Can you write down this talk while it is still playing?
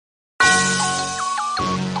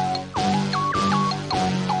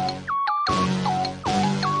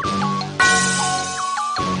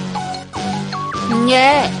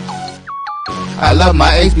Yeah. I love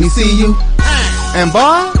my HBCU. And boy,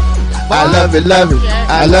 I love it, love it.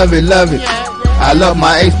 I love it, love it. I love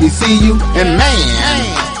my HBCU. And man,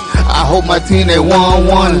 I hope my team they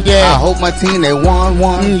won. Yeah. I hope my team they won.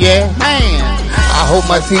 Yeah. Man. I hope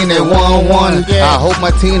my team they won. I hope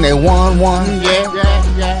my team they won.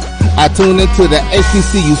 Yeah. I tune into the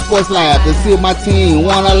HBCU Sports Lab to see if my team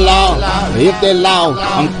won or lost. If they lost,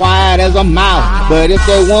 I'm quiet as a mouse. But if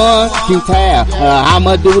they won, keep tab.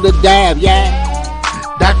 I'ma do the dab, yeah.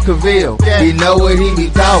 Dr. Ville, he know what he be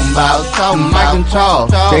talking about. Mike and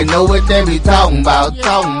Charles, they know what they be talking about.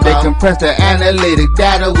 They compress the analytic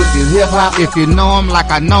data with this hip hop. If you know them like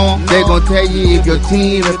I know them, they gon' tell you if your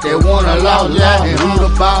team, if they won or lost, and who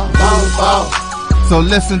the ball. So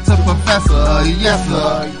listen to Professor, yes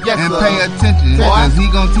sir, and pay attention, cause he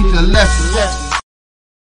gon' teach a lesson.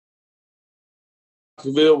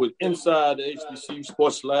 Ville with Inside the HBCU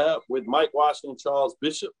Sports Lab with Mike Washington and Charles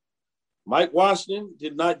Bishop. Mike Washington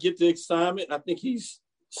did not get the assignment. I think he's,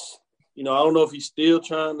 I don't know if he's still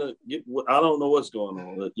trying to get, I don't know what's going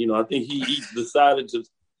on. But, I think he decided to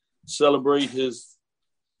celebrate his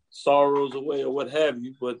sorrows away or what have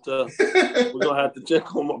you. But we're going to have to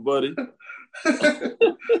check on my buddy.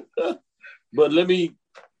 But let me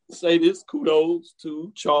say this, kudos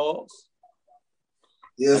to Charles.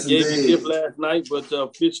 Yes, I gave indeed. you a gift last night, but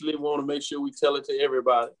officially want to make sure we tell it to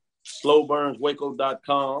everybody.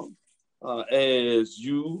 slowburnswaco.com as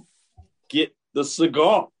you get the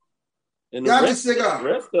cigar. And the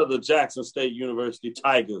rest of the Jackson State University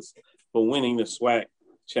Tigers for winning the SWAC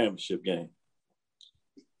championship game.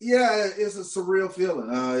 Yeah, it's a surreal feeling.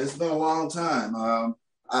 It's been a long time.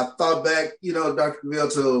 I thought back, Dr. Ville,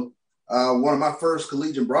 to one of my first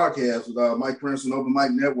collegiate broadcasts with Mike Princeton Open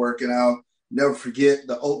Mic Network, and I'll never forget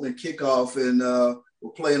the opening kickoff, and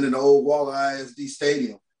we're playing in the old Waller ISD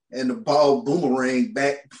Stadium, and the ball boomerang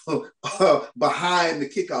back behind the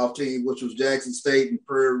kickoff team, which was Jackson State, and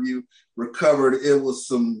Prairie View recovered. It was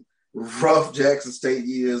some rough Jackson State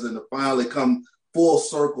years, and to finally come full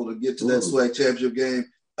circle to get to that SWAC championship game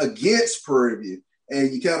against Prairie View.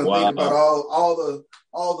 And you kind of think about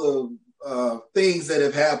all the things that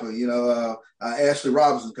have happened. Ashley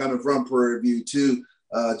Robinson coming from Prairie View to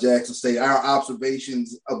Jackson State, our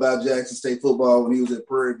observations about Jackson State football when he was at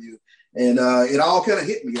Prairie View. And it all kind of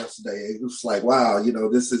hit me yesterday. It was like, wow,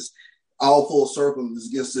 this is all full circle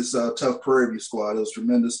against this tough Prairie View squad. It was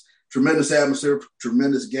tremendous atmosphere,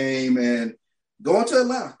 tremendous game. And going to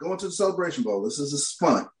Atlanta, going to the Celebration Bowl. This is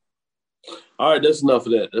fun. All right, that's enough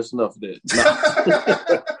of that.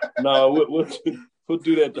 No, we'll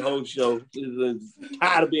do that the whole show. It's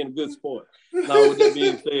tired of being a good sport. Now, with that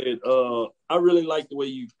being said, I really like the way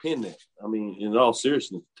you pinned that. I mean, in all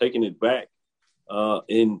seriousness, taking it back,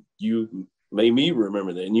 and you made me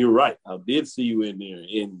remember that. And you're right. I did see you in there,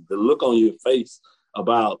 and the look on your face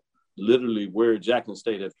about literally where Jackson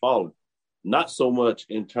State had fallen. Not so much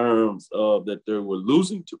in terms of that they were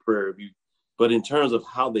losing to Prairie View, but in terms of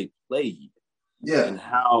how they played. Yeah. And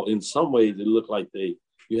how, in some ways, it looked like you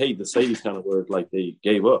hate to say these kind of words, like they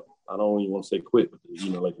gave up. I don't even want to say quit, but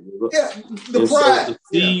like they gave up. Yeah, the pride. So to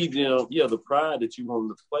see, the pride that you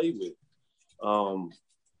wanted to play with.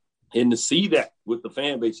 And to see that with the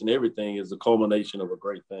fan base and everything is the culmination of a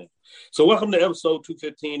great thing. So welcome to episode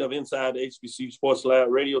 215 of Inside the HBCU Sports Lab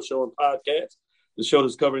radio show and podcast. The show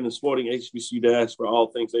that's covering the sporting HBCU dash for all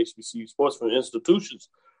things HBCU sports from institutions,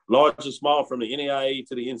 large and small, from the NAIA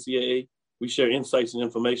to the NCAA. We share insights and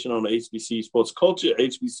information on the HBCU sports culture,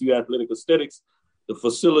 HBCU athletic aesthetics, to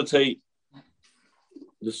facilitate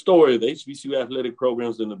the story of the HBCU athletic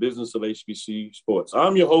programs and the business of HBCU sports.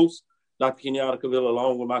 I'm your host, Dr. Kenyatta Cavill,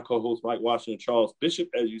 along with my co-host, Mike Washington, Charles Bishop.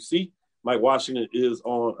 As you see, Mike Washington is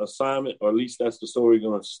on assignment, or at least that's the story we're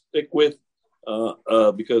going to stick with,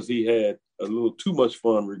 because he had a little too much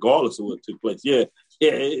fun regardless of what took place. Yeah,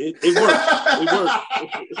 it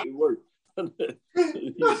worked. It worked.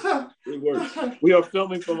 It worked. We are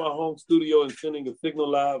filming from our home studio and sending a signal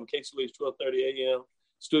live at KCLH 1230 a.m.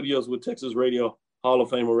 studios with Texas Radio Hall of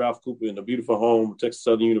Famer Ralph Cooper in the beautiful home of Texas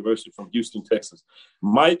Southern University from Houston, Texas.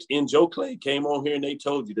 Mike and Joe Clay came on here and they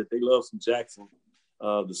told you that they love some Jackson,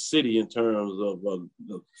 the city, in terms of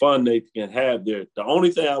the fun they can have there. The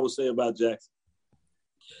only thing I would say about Jackson,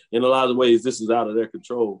 in a lot of ways, this is out of their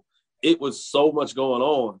control. It was so much going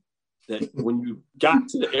on that when you got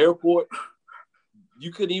to the airport,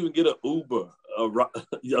 you couldn't even get an Uber, a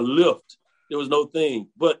Lyft. There was no thing.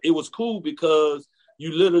 But it was cool because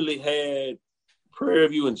you literally had Prairie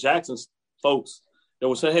View and Jackson folks that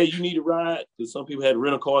were saying, hey, you need a ride? Because some people had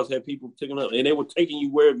rental cars, had people taking up, and they were taking you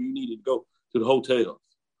wherever you needed to go, to the hotels.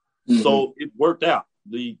 Mm-hmm. So it worked out.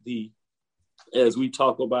 The as we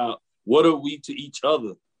talk about what are we to each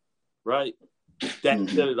other, right? That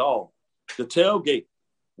said it all. The tailgate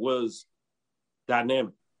was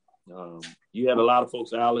dynamic. You had a lot of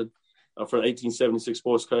folks, Alan, from 1876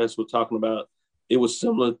 sports class were talking about it was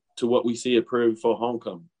similar to what we see at Prairie before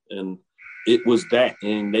homecoming. And it was that.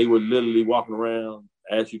 And they were literally walking around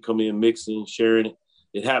as you come in, mixing, sharing it.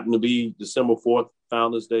 It happened to be December 4th,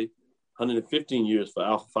 Founders Day, 115 years for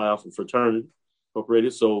Alpha Phi Alpha Fraternity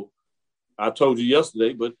Incorporated. So I told you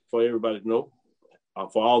yesterday, but for everybody to know,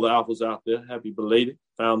 for all the Alphas out there, happy belated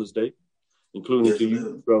Founders Day, including to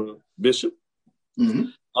you, Brother Bishop. Thank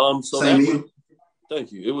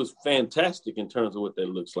you. It was fantastic in terms of what that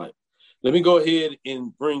looks like. Let me go ahead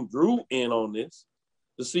and bring Drew in on this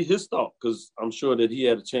to see his thought, because I'm sure that he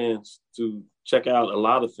had a chance to check out a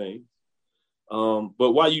lot of things.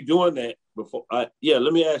 But while you're doing that,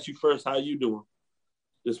 let me ask you first, how you doing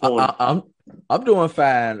this morning? I'm doing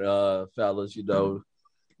fine, fellas. You know,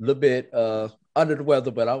 a little bit under the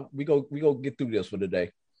weather, but we go get through this for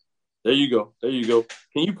today. There you go.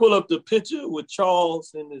 Can you pull up the picture with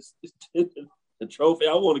Charles and the trophy?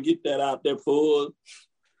 I want to get that out there for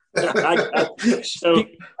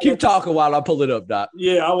keep talking while I pull it up, Doc.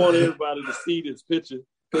 Yeah, I want everybody to see this picture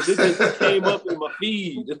because it just came up in my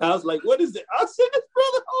feed, and I was like, "What is it?" I said, "This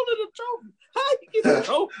brother holding a trophy. How you get the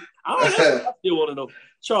trophy?" I still want to know.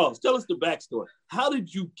 Charles, tell us the backstory. How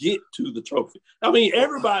did you get to the trophy? I mean,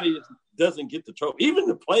 everybody doesn't get the trophy. Even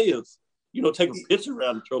the players, take a picture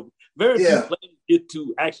around the trophy. Very few players get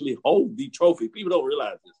to actually hold the trophy. People don't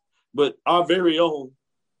realize this, but our very own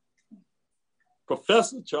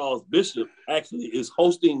Professor Charles Bishop actually is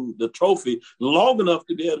hosting the trophy long enough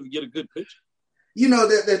to be able to get a good picture.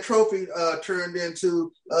 That trophy turned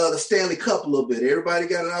into the Stanley Cup a little bit. Everybody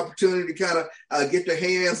got an opportunity to kind of get their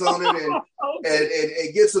hands on it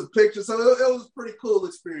and get some pictures. So it was a pretty cool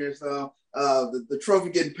experience. The trophy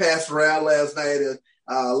getting passed around last night.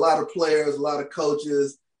 A lot of players, a lot of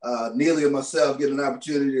coaches, Neely and myself getting an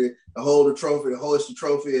opportunity to hold the trophy, to hoist the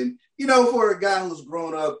trophy. And, for a guy who's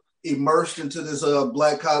grown up immersed into this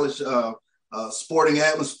Black college sporting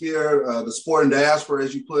atmosphere, the sporting diaspora,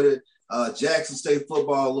 as you put it, Jackson State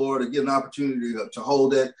football, Lord, to get an opportunity to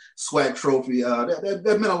hold that SWAC trophy,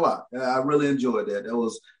 that meant a lot. I really enjoyed that. That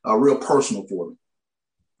was real personal for me.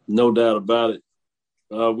 No doubt about it.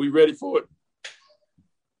 We ready for it?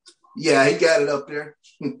 Yeah, he got it up there.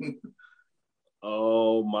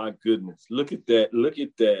 Oh, my goodness. Look at that.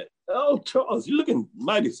 Oh, Charles, you're looking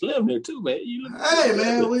mighty slim there too, man. Hey,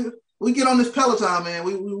 man, we get on this Peloton, man.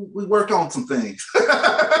 We work on some things.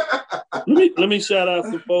 Let me shout out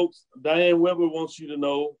some folks. Diane Weber wants you to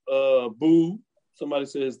know, Boo. Somebody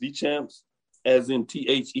says the champs, as in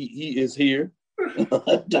THEE is here.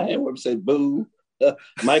 Diane Weber said Boo.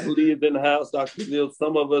 Michael Lee is in the house. Dr. Bill,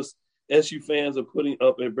 some of us SU fans are putting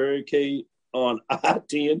up a barricade on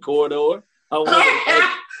I-10 corridor. I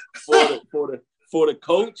want for the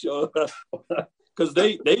coach, because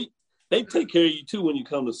they take care of you too when you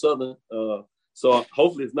come to Southern. So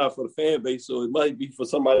hopefully it's not for the fan base, so it might be for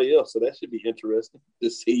somebody else. So that should be interesting to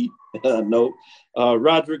see.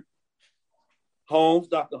 Roderick Holmes,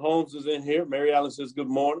 Dr. Holmes is in here. Mary Allen says good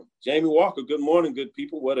morning. Jamie Walker, good morning, good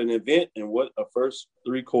people. What an event and what a first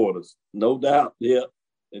three quarters. No doubt, yeah.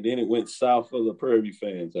 And then it went south for the Prairie View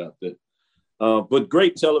fans out there. But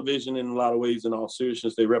great television in a lot of ways. In all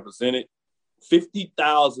seriousness, they represented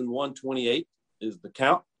 50,128 is the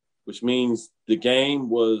count, which means the game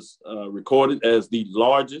was recorded as the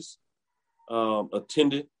largest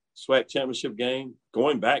attended SWAC championship game,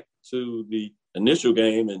 going back to the initial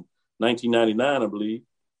game in 1999, I believe,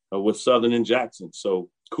 with Southern and Jackson.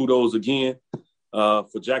 So kudos again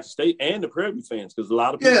for Jackson State and the Prairie View fans, because a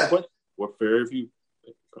lot of people questioned were very few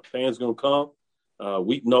fans going to come.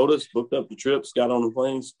 Week notice, booked up the trips, got on the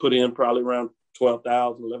planes, put in probably around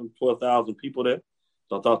 12,000 people there.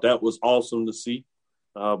 So I thought that was awesome to see.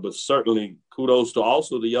 But certainly kudos to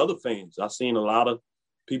also the other fans. I've seen a lot of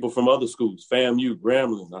people from other schools, FAMU,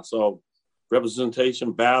 Grambling. I saw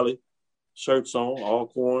representation, Valley, shirts on,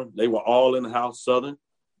 Alcorn. They were all in the house, Southern,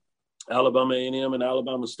 Alabama A&M and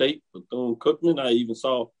Alabama State, Bethune-Cookman. I even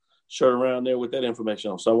saw a shirt around there with that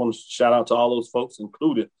information on. So I want to shout out to all those folks,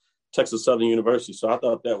 including Texas Southern University. So I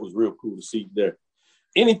thought that was real cool to see there.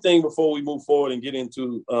 Anything before we move forward and get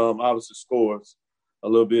into obviously scores a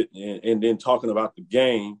little bit and then talking about the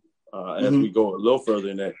game as we go a little further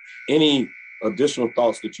in that. Any additional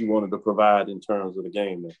thoughts that you wanted to provide in terms of the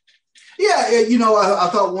game there? Yeah, I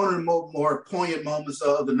thought one of the more poignant moments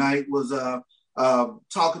of the night was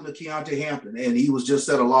talking to Keontae Hampton, and he was just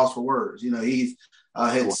at a loss for words. He's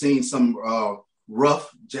had seen some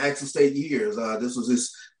rough Jackson State years. This was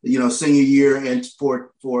his, senior year, and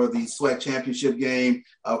for the SWAC championship game,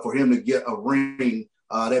 for him to get a ring,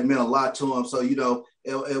 that meant a lot to him. So,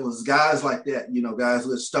 it was guys like that, guys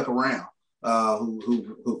that stuck around,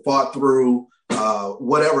 who fought through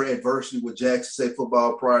whatever adversity with Jackson State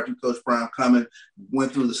football prior to Coach Prime coming,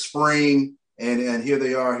 went through the spring, and here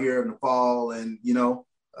they are here in the fall, and now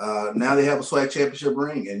they have a SWAC championship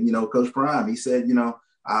ring. And Coach Prime, he said,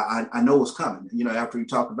 I know what's coming. After he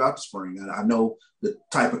talked about the spring, I know the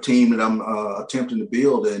type of team that I'm attempting to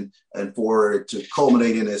build, and for it to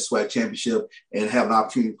culminate in a SWAC championship and have an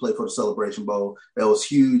opportunity to play for the Celebration Bowl, that was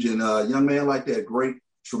huge. And a young man like that, great,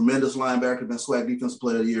 tremendous linebacker, been SWAC Defensive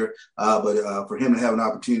Player of the Year. But for him to have an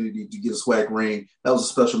opportunity to get a SWAC ring, that was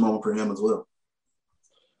a special moment for him as well.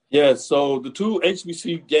 Yeah, so the two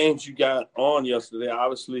HBC games you got on yesterday,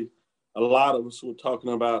 obviously a lot of us were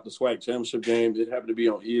talking about the SWAC championship game. It happened to be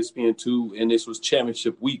on ESPN2, and this was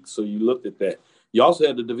championship week, so you looked at that. You also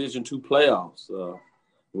had the Division II playoffs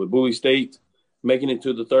with Bowie State making it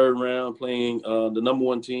to the third round, playing the number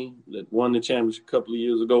one team that won the championship a couple of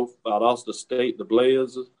years ago, Valdosta State, the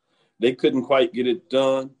Blazers. They couldn't quite get it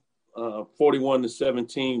done,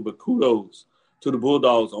 41-17, but kudos to the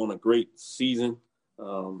Bulldogs on a great season.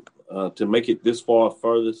 To make it this far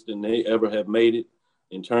furthest than they ever have made it.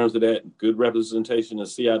 In terms of that, good representation of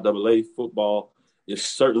CIAA football is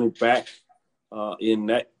certainly back in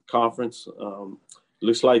that conference.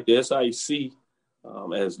 Looks like the SIAC,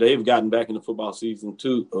 as they've gotten back in the football season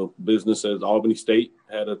too, of business, as Albany State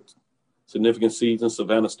had a significant season,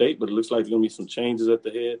 Savannah State, but it looks like there's going to be some changes at the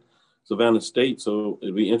head, Savannah State. So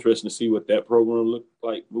it'll be interesting to see what that program looks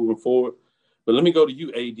like moving forward. But let me go to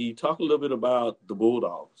you, AD. Talk a little bit about the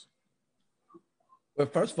Bulldogs. Well,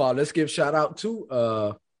 first of all, let's give shout out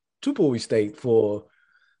to Bowie State for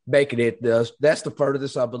making it. That's the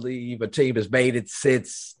furthest, I believe, a team has made it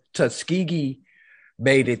since Tuskegee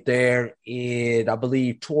made it there in, I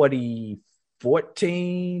believe,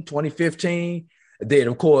 2014, 2015. And then,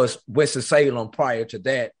 of course, Winston-Salem prior to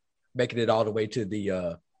that, making it all the way to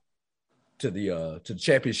the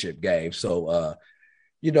championship game. So,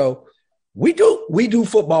 we do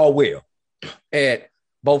football well at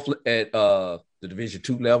both at the Division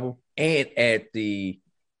II level and at the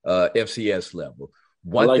FCS level.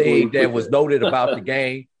 One thing that was noted about the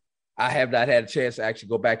game, I have not had a chance to actually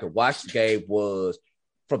go back and watch the game, was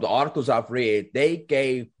from the articles I've read, they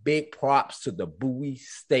gave big props to the Bowie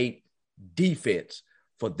State defense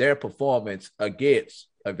for their performance against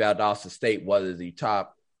Valdosta State, one of the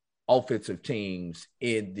top offensive teams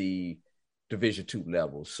in the Division II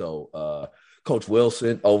level. So Coach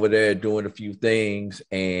Wilson over there doing a few things,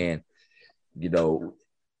 and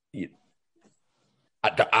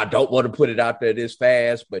I don't want to put it out there this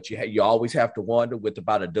fast, but you always have to wonder, with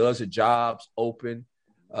about a dozen jobs open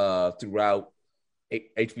throughout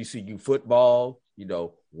HBCU football,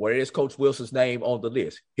 where is Coach Wilson's name on the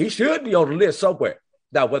list? He should be on the list somewhere.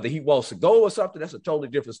 Now, whether he wants to go or something, that's a totally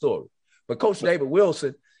different story. But Coach David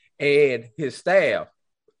Wilson and his staff,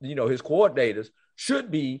 his coordinators,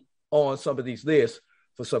 should be on some of these lists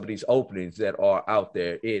for some of these openings that are out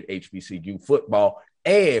there in HBCU football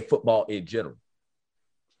and football in general.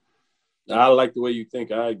 I like the way you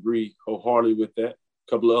think. I agree wholeheartedly with that. A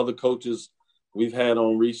couple of other coaches we've had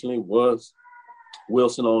on recently was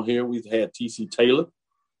Wilson on here. We've had T.C. Taylor,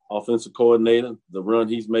 offensive coordinator, the run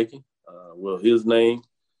he's making. Will his name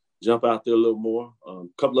jump out there a little more? A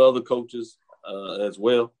couple of other coaches as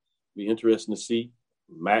well. Be interesting to see.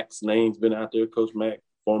 Mac's name's been out there, Coach Mac,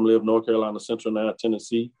 formerly of North Carolina Central, now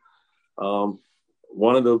Tennessee.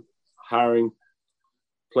 One of the hiring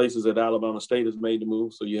places at Alabama State has made the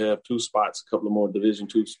move, so you have two spots, a couple of more Division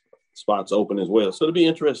II spots open as well. So it'll be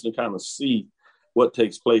interesting to kind of see what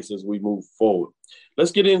takes place as we move forward.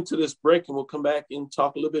 Let's get into this break, and we'll come back and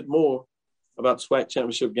talk a little bit more about the SWAC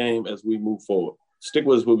championship game as we move forward. Stick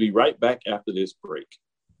with us. We'll be right back after this break.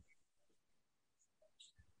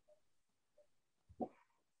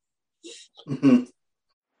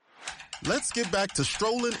 Let's get back to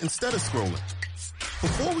strolling instead of scrolling.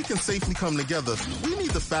 Before we can safely come together, we need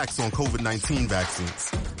the facts on COVID-19 vaccines.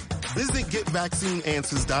 Visit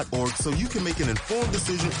getvaccineanswers.org so you can make an informed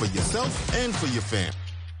decision for yourself and for your family.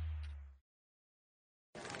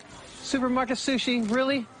 Supermarket sushi,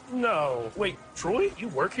 really? No. Wait, Troy, you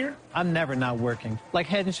work here? I'm never not working. Like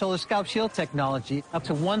Head & Shoulders Scalp Shield technology, up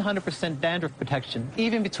to 100% dandruff protection,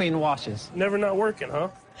 even between washes. Never not working, huh?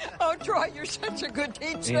 Oh, Troy, you're such a good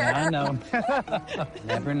teacher. Yeah, I know.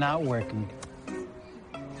 Never not working.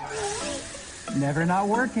 Never not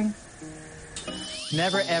working.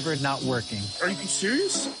 Never, ever not working. Are you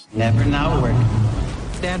serious? Never not working.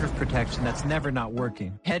 dandruff protection that's never not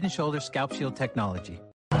working. Head & Shoulders Scalp Shield technology.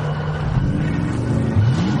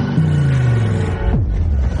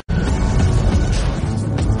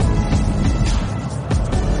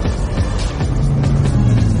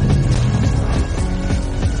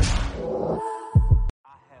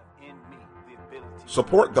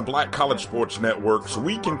 Support the Black College Sports Network so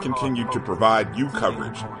we can continue to provide you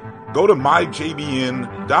coverage. Go to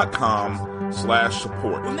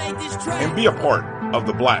myjbn.com/support and be a part of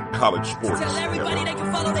the Black College Sports Tell everybody Network. they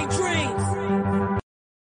can follow their dreams.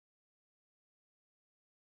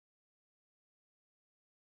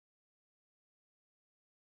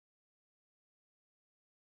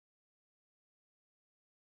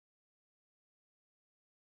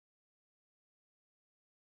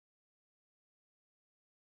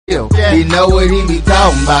 He know what he be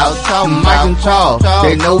talking about. Mike and Charles,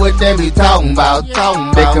 they know what they be talking about.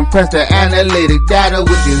 They compress the analytic data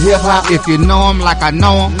with your hip hop. If you know them like I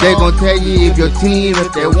know them, they gon' tell you if your team,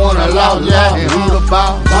 if they wanna lose, and who the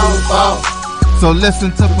ball. So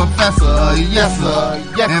listen to Professor, yes sir,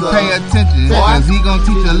 and pay attention, cause he gon'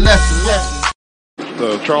 teach a lesson.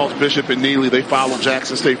 Charles Bishop and Neely, they follow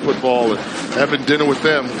Jackson State football and having dinner with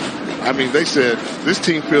them. I mean, they said this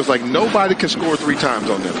team feels like nobody can score 3 times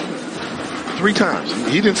on them. 3 times.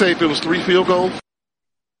 He didn't say if it was 3 field goals.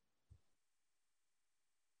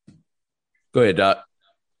 Go ahead, Doc.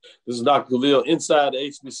 This is Dr. Cavill inside the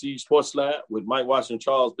HBC Sports Lab with Mike Washington,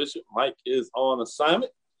 Charles Bishop. Mike is on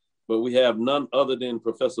assignment, but we have none other than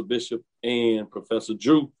Professor Bishop and Professor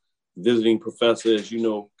Drew, visiting professor, as you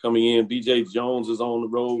know, coming in. BJ Jones is on the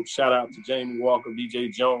road. Shout out to Jamie Walker,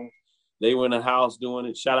 BJ Jones. They were in the house doing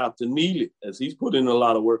it. Shout out to Neely, as he's put in a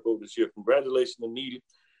lot of work over this year. Congratulations to Neely.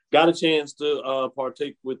 Got a chance to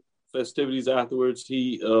partake with festivities afterwards.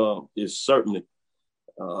 He is certainly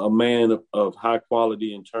a man of high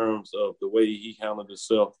quality in terms of the way he handled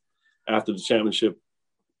himself after the championship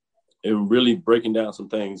and really breaking down some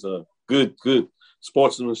things. Good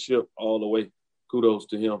sportsmanship all the way. Kudos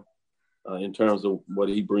to him in terms of what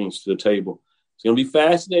he brings to the table. It's going to be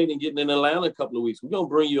fascinating getting in Atlanta a couple of weeks. We're going to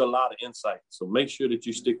bring you a lot of insight. So make sure that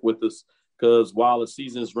you stick with us, because while the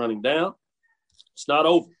season is running down, it's not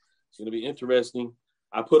over. It's going to be interesting.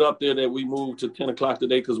 I put up there that we moved to 10 o'clock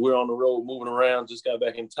today because we're on the road moving around, just got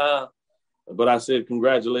back in time. But I said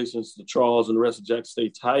congratulations to Charles and the rest of Jackson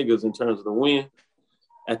State Tigers in terms of the win.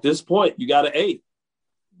 At this point, you got an A.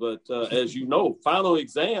 But as you know, final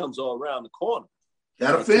exams are around the corner.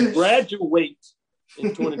 Got to finish. Graduate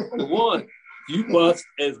in 2021. You must,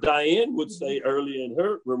 as Diane would say earlier in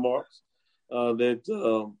her remarks, that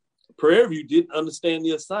Prairie View didn't understand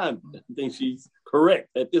the assignment. I think she's correct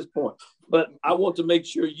at this point. But I want to make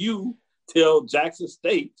sure you tell Jackson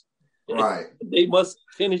State right they must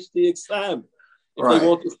finish the assignment if right. they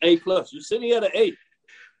want this A+. You're sitting at an A.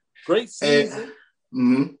 Great season.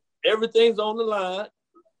 Everything's on the line.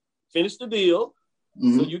 Finish the deal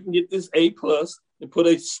so you can get this A+ and put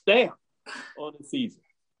a stamp on the season.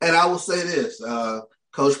 And I will say this,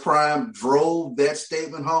 Coach Prime drove that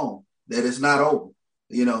statement home, that it's not over.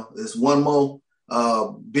 You know, there's one more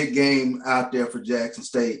big game out there for Jackson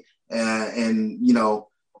State. And you know,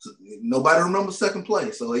 nobody remembers second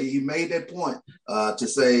place. So he made that point to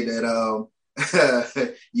say that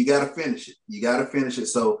you got to finish it. You got to finish it.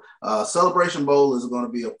 So Celebration Bowl is going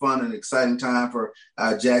to be a fun and exciting time for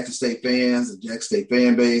Jackson State fans and Jackson State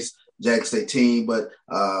fan base. Jackson State team, but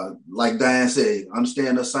like Diane said,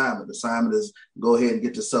 understand the assignment. The assignment is go ahead and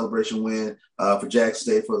get the celebration win for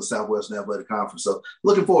Jackson State for the Southwestern Athletic Conference. So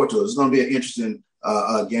looking forward to it. It's going to be an interesting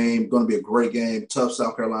game. Going to be a great game. Tough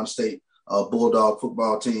South Carolina State Bulldog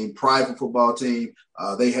football team, prideful football team.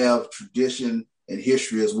 They have tradition and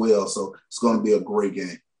history as well. So it's going to be a great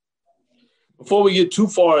game. Before we get too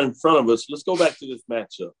far in front of us, let's go back to this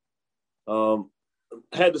matchup. I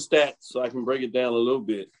had the stats so I can break it down a little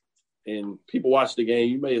bit. And people watch the game,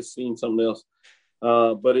 you may have seen something else.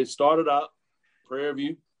 But it started out, Prairie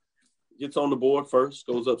View gets on the board first,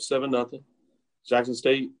 goes up 7-0. Jackson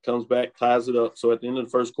State comes back, ties it up. So at the end of the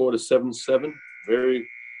first quarter, 7-7. Very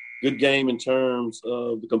good game in terms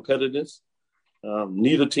of the competitiveness.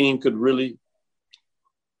 Neither team could really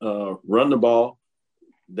run the ball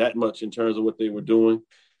that much in terms of what they were doing.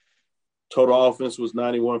 Total offense was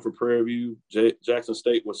 91 for Prairie View. Jackson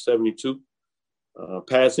State was 72.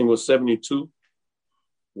 Passing was 72.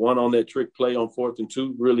 One on that trick play on 4th and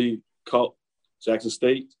 2 really caught Jackson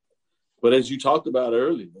State. But as you talked about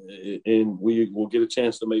earlier, and we will get a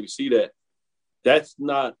chance to maybe see that, that's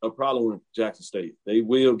not a problem with Jackson State. They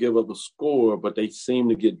will give up a score, but they seem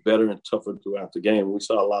to get better and tougher throughout the game. We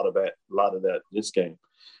saw a lot of that this game.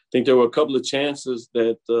 I think there were a couple of chances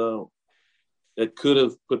that that could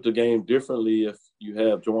have put the game differently if you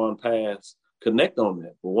have Jawon Pass connect on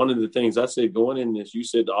that. But one of the things I said going in this, you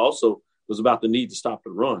said also was about the need to stop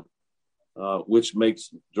the run, which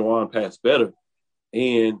makes Jawon Pass better.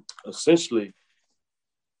 And essentially,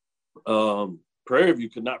 Prairie View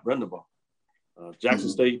could not run the ball. Jackson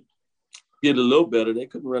State did a little better. They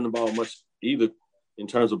couldn't run the ball much either in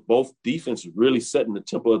terms of both defenses really setting the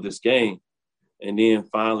tempo of this game. And then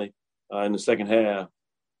finally, in the second half,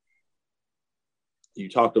 you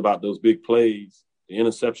talked about those big plays, the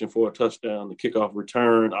interception for a touchdown, the kickoff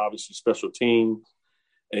return, obviously special teams,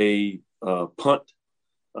 a punt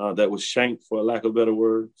that was shanked, for lack of better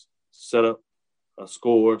words, set up a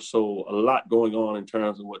score. So a lot going on in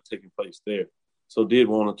terms of what's taking place there. So did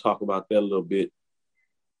want to talk about that a little bit.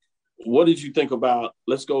 What did you think about,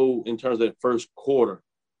 let's go in terms of that first quarter.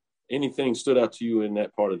 Anything stood out to you in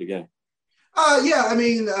that part of the game? Yeah, I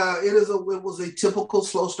mean, it was a typical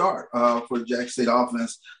slow start for the Jackson State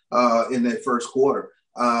offense in that first quarter.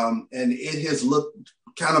 And it has looked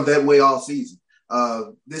kind of that way all season.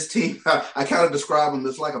 This team, I kind of describe them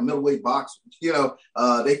as like a middleweight boxer. You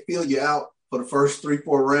know, they feel you out for the first 3-4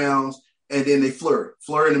 rounds, and then they flurry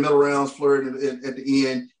in the middle rounds, flurry at the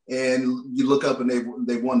end, and you look up and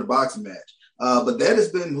they've won the boxing match. But that has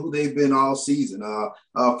been who they've been all season.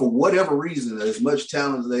 For whatever reason, as much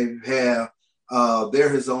talent as they have, there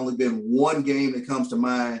has only been one game that comes to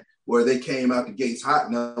mind where they came out the gates hot,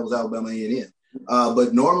 and that was Alabama A&M.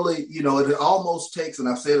 But normally, you know, it almost takes, and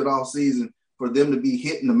I've said it all season, for them to be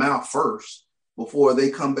hit in the mouth first before they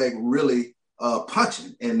come back really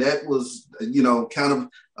punching. And that was, you know, kind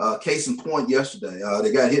of case in point yesterday.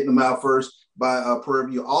 They got hit in the mouth first by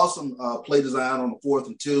Prairie View. Awesome play design on the 4th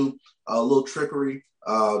and 2, a little trickery.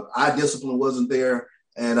 Eye discipline wasn't there,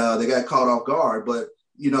 and they got caught off guard. But,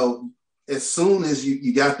 you know, as soon as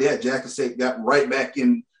you got that, Jackson State got right back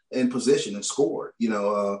in position and scored, you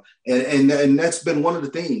know, and that's been one of the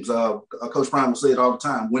themes. Coach Prime will say it all the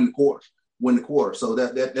time, win the quarter. So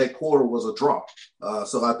that quarter was a draw.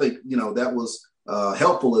 So I think, you know, that was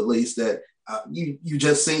helpful, at least, that you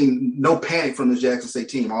just seen no panic from the Jackson State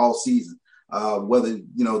team all season. Whether,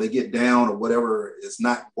 you know, they get down or whatever is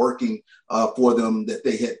not working for them that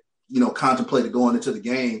they had, you know, contemplated going into the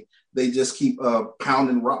game, they just keep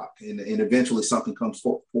pounding rock, and eventually something comes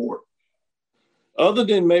forward. Other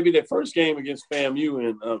than maybe their first game against FAMU,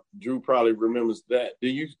 and Drew probably remembers that, do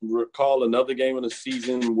you recall another game in the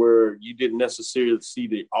season where you didn't necessarily see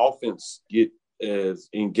the offense get as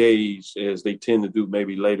engaged as they tend to do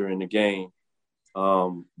maybe later in the game,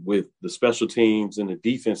 with the special teams and the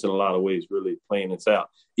defense in a lot of ways really playing this out?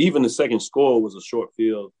 Even the second score was a short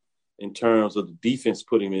field in terms of the defense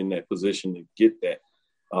putting him in that position to get that.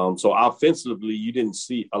 So offensively, you didn't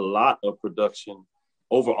see a lot of production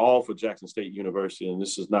overall for Jackson State University. And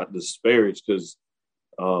this is not disparaged, because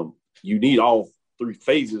you need all three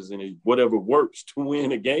phases, and whatever works to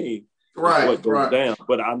win a game right, what goes down.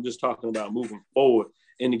 But I'm just talking about moving forward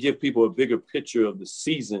and to give people a bigger picture of the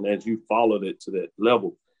season as you followed it to that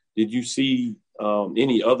level. Did you see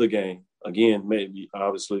any other game? Again, maybe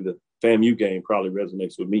obviously the FAMU game probably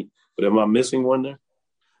resonates with me, but am I missing one there?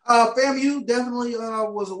 FAMU definitely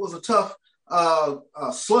was a tough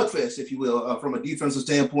slugfest, if you will, from a defensive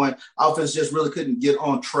standpoint. Offense just really couldn't get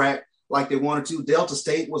on track like they wanted to. Delta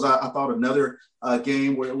State was, I thought, another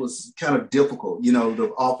game where it was kind of difficult. You know,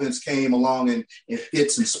 the offense came along in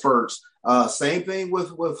fits and spurts. Same thing with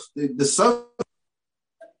the Southern.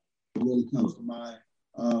 It really comes to mind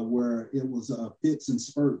where it was fits and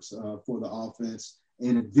spurts for the offense,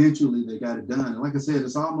 and eventually they got it done. And like I said,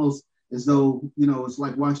 it's almost as though, you know, it's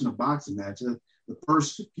like watching a boxing match. The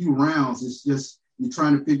first few rounds, it's just you're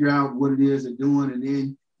trying to figure out what it is they're doing, and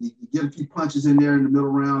then you get a few punches in there in the middle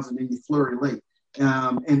rounds, and then you flurry late.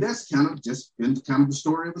 And that's kind of just been kind of the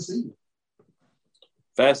story of the season.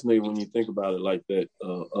 Fascinating when you think about it like that,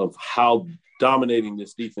 of how dominating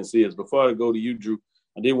this defense is. Before I go to you, Drew,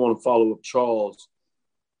 I did want to follow up Charles.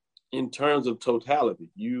 In terms of totality,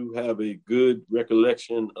 you have a good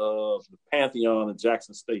recollection of the pantheon of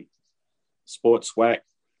Jackson State, sports SWAC,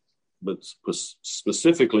 but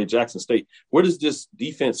specifically Jackson State. Where does this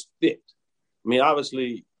defense fit? I mean,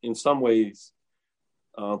 obviously, in some ways,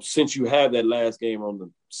 since you have that last game on the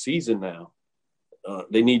season now,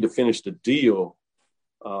 they need to finish the deal,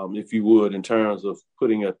 if you would, in terms of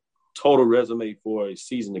putting a total resume for a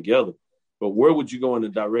season together. But where would you go in the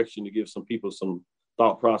direction to give some people some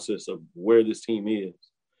thought process of where this team is,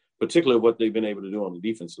 particularly what they've been able to do on the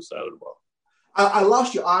defensive side of the ball? I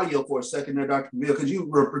lost your audio for a second there, Dr. Camille. Could you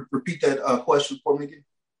repeat that question for me again?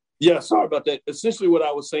 Yeah, sorry about that. Essentially what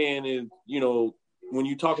I was saying is, you know, when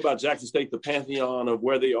you talk about Jackson State, the pantheon of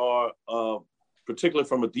where they are particularly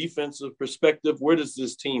from a defensive perspective, where does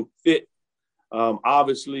this team fit?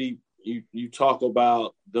 Obviously, you talk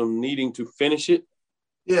about them needing to finish it.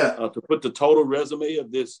 Yeah. To put the total resume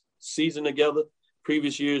of this season together.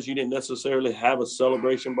 Previous years, you didn't necessarily have a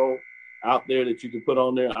Celebration Bowl out there that you could put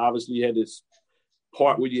on there. Obviously, you had this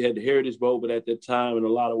part where you had the Heritage Bowl, but at that time, in a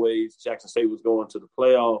lot of ways, Jackson State was going to the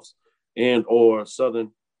playoffs, and or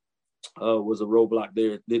Southern was a roadblock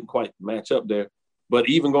there. It didn't quite match up there. But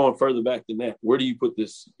even going further back than that, where do you put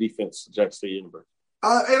this defense, Jackson State University?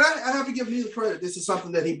 And I have to give him the credit. This is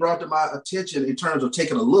something that he brought to my attention in terms of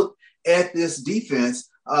taking a look at this defense.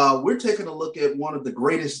 We're taking a look at one of the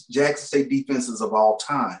greatest Jackson State defenses of all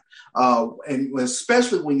time. And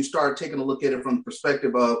especially when you start taking a look at it from the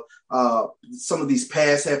perspective of some of these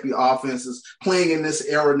pass-happy offenses playing in this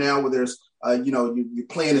era now where there's, you're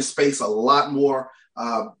playing in space a lot more.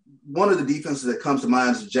 One of the defenses that comes to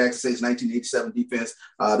mind is Jackson State's 1987 defense.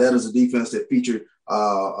 That is a defense that featured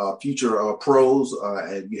future pros.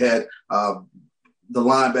 And you had the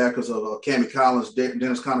linebackers of Cammie Collins,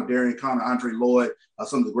 Dennis Conner, Darian Conner, Andre Lloyd,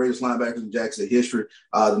 some of the greatest linebackers in Jackson State history,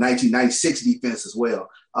 the 1996 defense as well.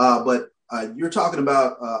 But you're talking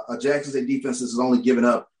about a Jackson State defense that's only given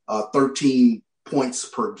up 13 points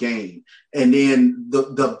per game. And then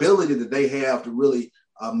the ability that they have to really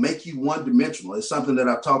make you one-dimensional is something that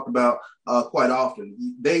I've talked about quite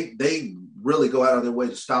often. They really go out of their way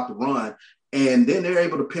to stop the run. And then they're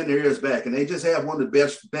able to pin their ears back. And they just have one of the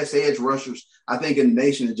best edge rushers, I think, in the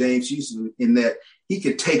nation, James Houston, in that he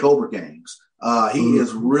could take over games. He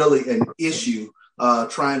is really an issue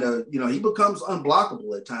trying to, he becomes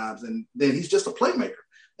unblockable at times. And then he's just a playmaker.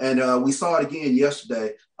 And we saw it again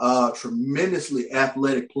yesterday, tremendously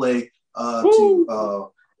athletic play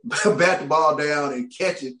to bat the ball down and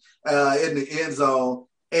catch it in the end zone.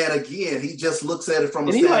 And again, he just looks at it from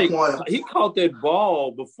a standpoint. He caught that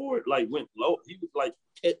ball before it went low. He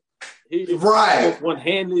was right,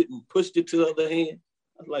 one-handed and pushed it to the other hand.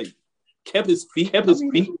 Kept his feet. I mean,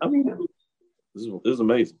 this is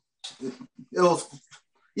amazing. It was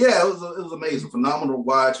amazing, phenomenal to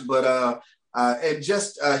watch. But and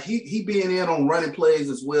just he being in on running plays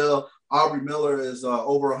as well. Aubrey Miller is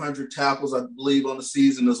over 100 tackles, I believe, on the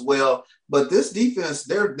season as well. But this defense,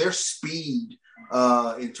 their speed.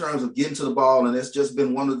 In terms of getting to the ball, and that's just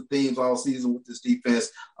been one of the themes all season with this defense,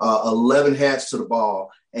 11 hats to the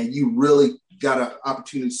ball, and you really got an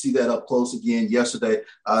opportunity to see that up close again yesterday.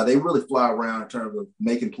 They really fly around in terms of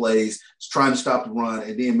making plays, trying to stop the run,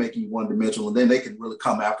 and then making you one-dimensional, and then they can really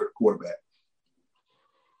come after the quarterback.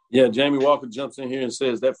 Yeah, Jamie Walker jumps in here and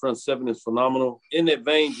says that front seven is phenomenal. In that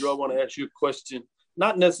vein, Drew, I want to ask you a question,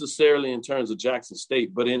 not necessarily in terms of Jackson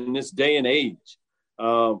State, but in this day and age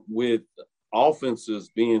with –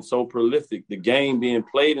 offenses being so prolific, the game being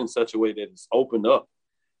played in such a way that it's opened up.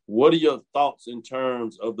 What are your thoughts in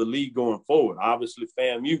terms of the league going forward? Obviously,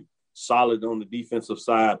 FAMU solid on the defensive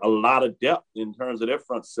side, a lot of depth in terms of their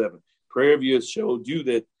front seven. Prairie View has showed you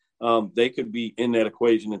that they could be in that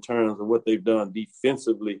equation in terms of what they've done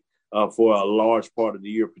defensively for a large part of the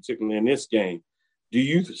year, particularly in this game. Do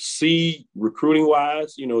you see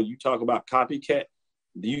recruiting-wise, you talk about copycat,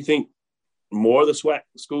 do you think more of the SWAC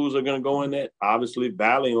schools are going to go in that? Obviously,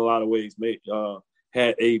 Valley in a lot of ways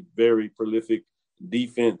had a very prolific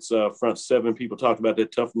defense front seven. People talked about their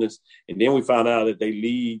toughness. And then we found out that they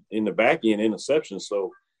lead in the back end interceptions.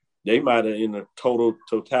 So they might have, in the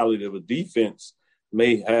totality of a defense,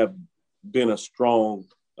 may have been a strong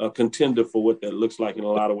contender for what that looks like in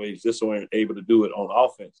a lot of ways, just so we're able to do it on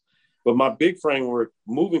offense. But my big framework,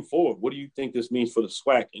 moving forward, what do you think this means for the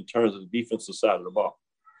SWAC in terms of the defensive side of the ball?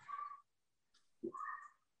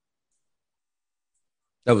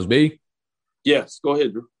 That was me? Yes. Go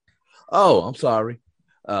ahead, Drew. Oh, I'm sorry.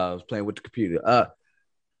 I was playing with the computer.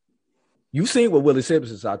 You've seen what Willie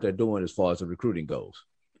Simpson is out there doing as far as the recruiting goes.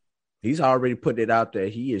 He's already put it out there.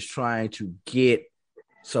 He is trying to get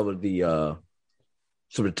some of the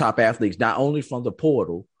top athletes, not only from the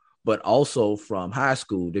portal, but also from high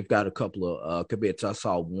school. They've got a couple of commits. I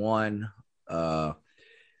saw one about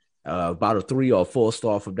a 3 or 4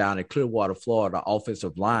 star from down in Clearwater, Florida,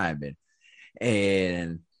 offensive lineman.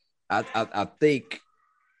 And I think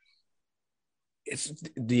it's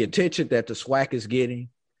the attention that the SWAC is getting,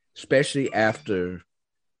 especially after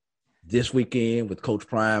this weekend with Coach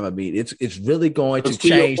Prime. I mean, it's really going to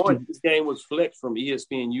change. This game was flexed from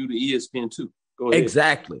ESPNU to ESPN2. Go ahead.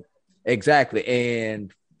 Exactly.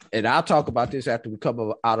 And I'll talk about this after we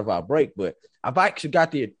come out of our break, but I've actually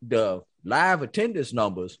got the live attendance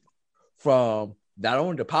numbers from not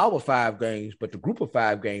only the Power 5 games, but the Group of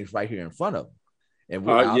 5 games right here in front of them. And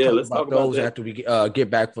let's talk about those after we get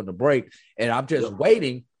back from the break. And I'm just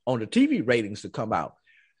waiting on the TV ratings to come out.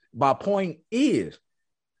 My point is,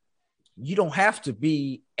 you don't have to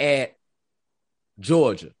be at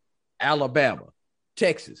Georgia, Alabama,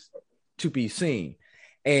 Texas to be seen.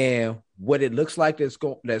 And what it looks like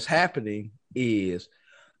that's happening is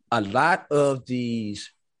a lot of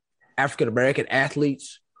these African-American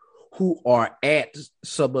athletes who are at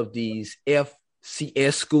some of these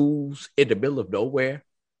FCS schools in the middle of nowhere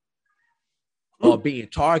are being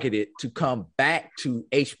targeted to come back to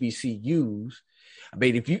HBCUs. I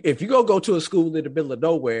mean, if you go to a school in the middle of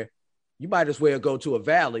nowhere, you might as well go to a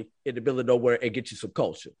valley in the middle of nowhere and get you some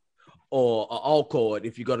culture. Or an Alcord,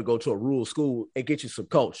 if you're going to go to a rural school and get you some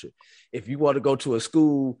culture. If you want to go to a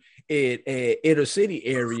school in an inner city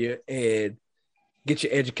area and get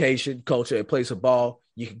your education, culture, and play some ball,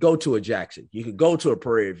 you can go to a Jackson. You can go to a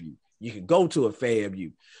Prairie View. You can go to a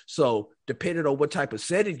FAMU. So depending on what type of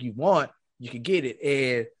setting you want, you can get it.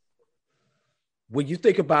 And when you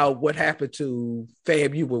think about what happened to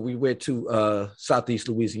FAMU when we went to Southeast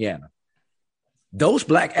Louisiana, those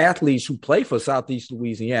Black athletes who play for Southeast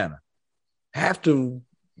Louisiana have to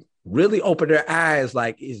really open their eyes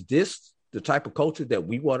like, is this the type of culture that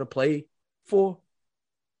we want to play for?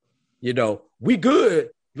 You know, we good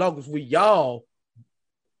as long as we y'all,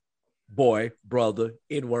 boy, brother,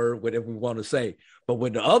 N-word, whatever we want to say. But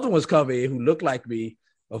when the other ones come in who look like me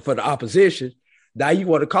or for the opposition, now you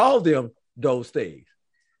want to call them those things.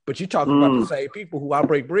 But you're talking about the same people who I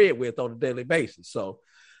break bread with on a daily basis. So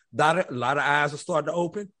a lot of eyes are starting to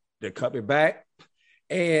open. They're coming back.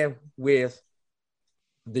 And with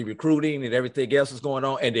the recruiting and everything else that's going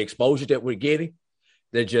on and the exposure that we're getting,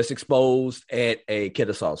 they're just exposed at a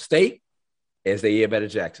Kennesaw State as they am at a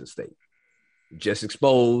Jackson State. Just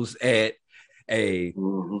exposed at a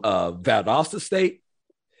Valdosta State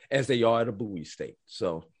as they are at a Bowie State.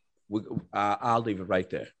 So I'll leave it right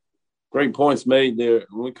there. Great points made there.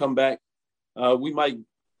 When we come back, we might,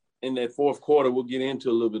 in that fourth quarter, we'll get into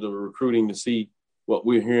a little bit of recruiting to see what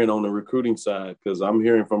we're hearing on the recruiting side, because I'm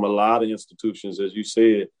hearing from a lot of institutions, as you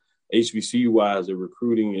said, HBCU-wise, the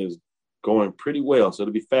recruiting is going pretty well. So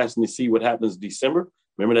it'll be fascinating to see what happens December.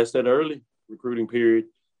 Remember, that's that early recruiting period.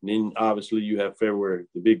 And then, obviously, you have February,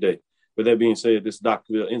 the big day. With that being said, this is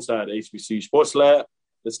Dr. Bill inside the HBCU Sports Lab.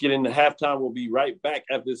 Let's get into halftime. We'll be right back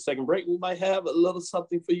after the second break. We might have a little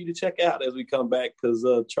something for you to check out as we come back, because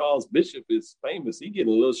Charles Bishop is famous. He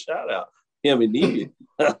getting a little shout-out. Him and Negan.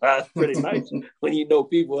 Pretty nice when you know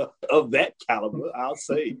people of that caliber, I'll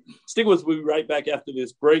say. Stick with us. We'll be right back after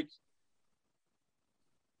this break.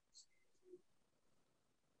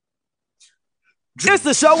 It's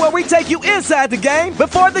the show where we take you inside the game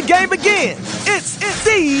before the game begins. It's the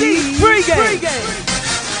pregame.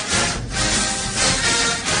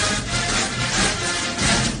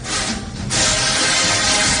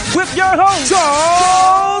 With your host,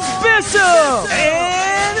 Charles Bishop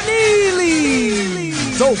and Neely.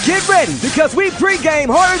 So get ready, because we pregame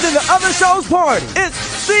harder than the other show's party.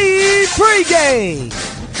 It's the pregame.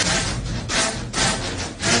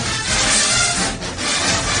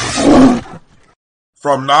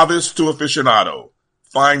 From novice to aficionado,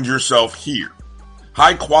 find yourself here.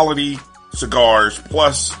 High quality cigars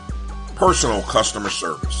plus personal customer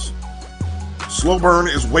service. Slow Burn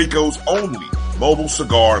is Waco's only mobile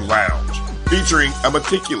cigar lounge, featuring a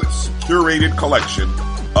meticulous, curated collection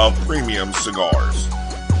of premium cigars.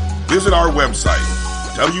 Visit our website,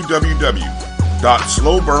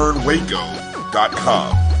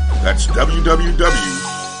 www.slowburnwaco.com. That's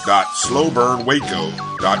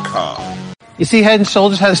www.slowburnwaco.com. You see, Head &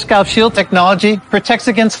 Shoulders has Scalp Shield technology, protects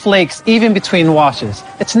against flakes even between washes.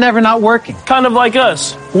 It's never not working. Kind of like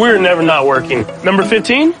us. We're never not working. Number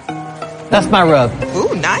 15? That's my rub.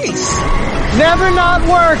 Ooh, nice. Never not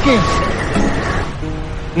working.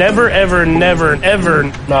 Never, ever, never, ever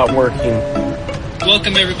not working.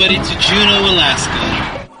 Welcome, everybody, to Juneau, Alaska.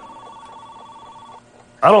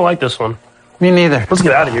 I don't like this one. Me neither. Let's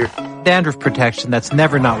get out of here. Dandruff protection that's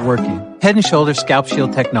never not working. Head & Shoulders Scalp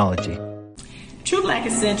Shield technology. True Black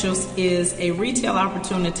Essentials is a retail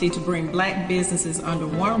opportunity to bring Black businesses under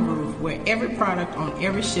one roof, where every product on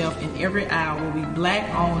every shelf in every aisle will be Black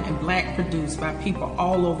owned and Black produced by people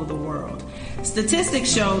all over the world.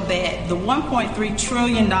 Statistics show that the $1.3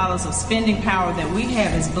 trillion of spending power that we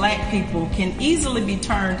have as Black people can easily be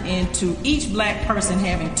turned into each Black person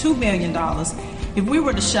having $2 million if we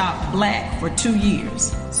were to shop Black for 2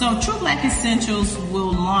 years. So True Black Essentials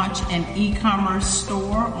will launch an e-commerce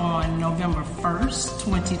store on November 1st,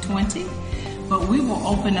 2020. But we will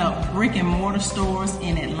open up brick and mortar stores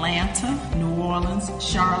in Atlanta, New Orleans,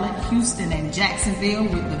 Charlotte, Houston, and Jacksonville,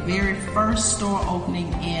 with the very first store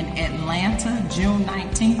opening in Atlanta, June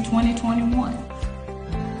 19, 2021.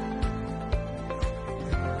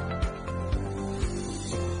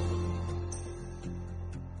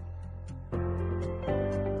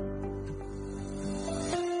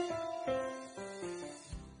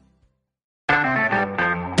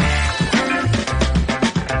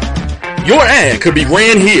 Your ad could be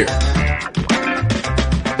ran here.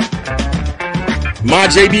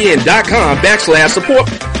 MyJBN.com/support.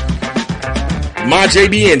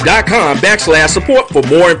 MyJBN.com/support for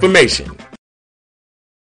more information.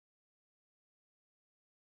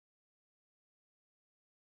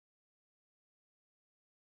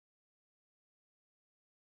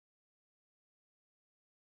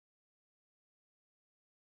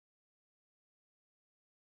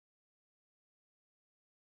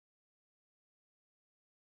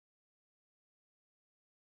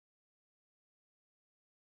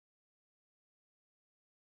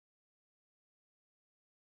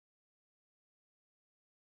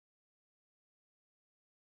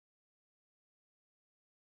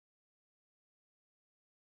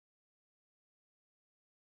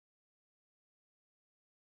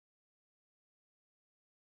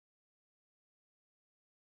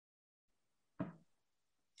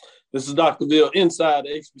 This is Dr. Bill inside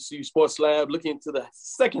the HBCU Sports Lab, looking into the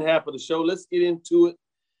second half of the show. Let's get into it.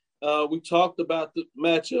 We talked about the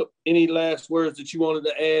matchup. Any last words that you wanted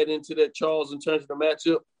to add into that, Charles, in terms of the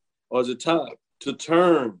matchup? Or is it time to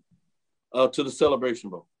turn to the Celebration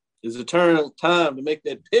Bowl? Is it time to make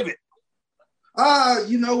that pivot?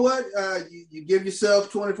 You know what? You give yourself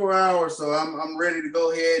 24 hours, so I'm ready to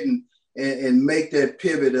go ahead and make that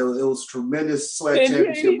pivot. It was tremendous SWAC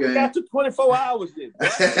championship game. You got to 24 hours then.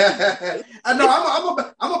 I know.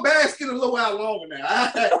 I'm a basket a little while longer now.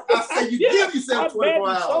 I say you give yourself 24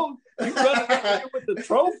 hours. So. You running with the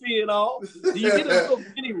trophy and all. Do you get a little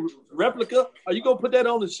mini replica? Are you gonna put that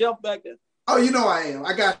on the shelf back there? Oh, you know I am.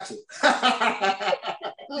 I got to. I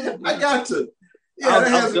got to. Yeah,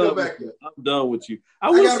 that has to go back there. I'm done with you. I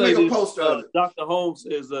will say make a poster of it. Dr. Holmes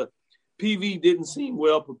says PV didn't seem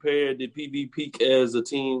well prepared. Did PV peak as a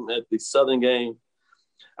team at the Southern game?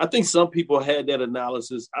 I think some people had that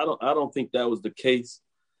analysis. I don't think that was the case.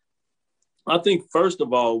 I think, first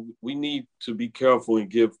of all, we need to be careful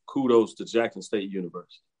and give kudos to Jackson State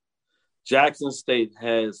University. Jackson State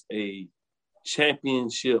has a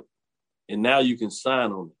championship, and now you can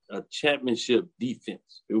sign on it, a championship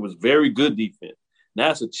defense. It was very good defense.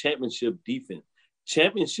 Now it's a championship defense.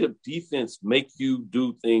 Championship defense make you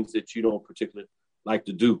do things that you don't particularly like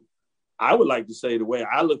to do. I would like to say the way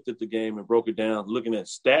I looked at the game and broke it down, looking at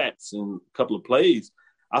stats and a couple of plays,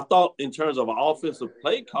 I thought in terms of offensive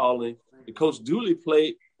play calling, the Coach Dooley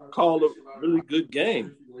called a really good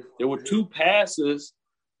game. There were two passes,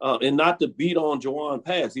 and not to beat on Jawan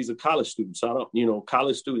pass. He's a college student, so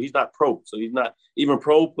college student. He's not pro, so he's not. Even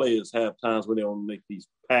pro players have times when they don't make these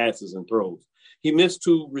passes and throws. He missed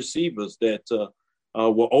two receivers that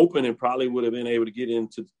were open and probably would have been able to get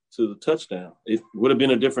into the touchdown. It would have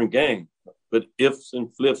been a different game, but ifs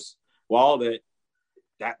and flips, all that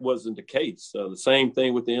wasn't the case. The same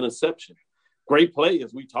thing with the interception. Great play,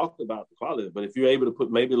 as we talked about the quality, but if you're able to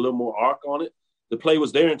put maybe a little more arc on it, the play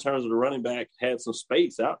was there in terms of the running back had some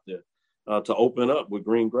space out there to open up with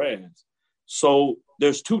green grass. So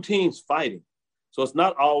there's two teams fighting. So it's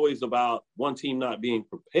not always about one team not being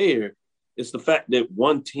prepared. It's the fact that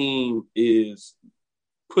one team is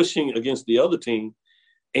pushing against the other team.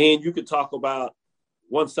 And you could talk about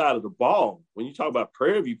one side of the ball. When you talk about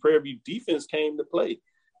Prairie View defense came to play.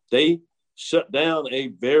 They shut down a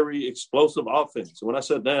very explosive offense. So when I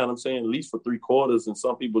shut down, I'm saying at least for 3 quarters, and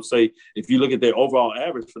some people say if you look at their overall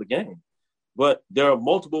average for the game. But there are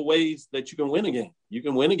multiple ways that you can win a game. You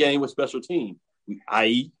can win a game with special teams,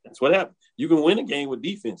 i.e., that's what happened. You can win a game with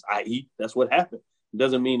defense, i.e., that's what happened. It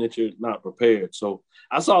doesn't mean that you're not prepared. So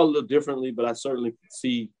I saw it a little differently, but I certainly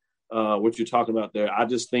see what you're talking about there. I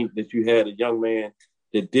just think that you had a young man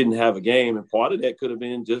that didn't have a game, and part of that could have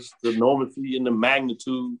been just the normalcy and the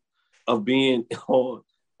magnitude of being on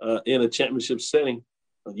in a championship setting.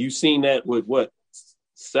 You've seen that with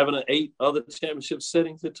 7 or 8 other championship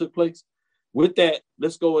settings that took place. With that,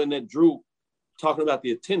 let's go in that, Drew, talking about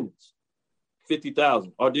the attendance,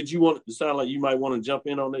 50,000. Or did you want to sound like you might want to jump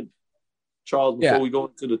in on that, Charles, before we go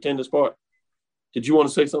into the attendance part? Did you want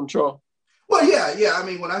to say something, Charles? Well, yeah. I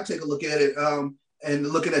mean, when I take a look at it, and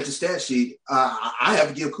looking at the stat sheet, I have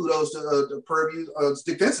to give kudos to the Prairie View's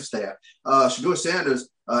defensive staff. Shedeur Sanders,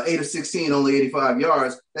 8 of 16, only 85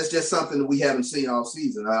 yards. That's just something that we haven't seen all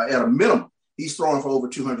season. At a minimum, he's throwing for over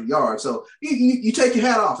 200 yards. So you take your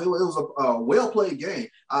hat off. It was a well-played game.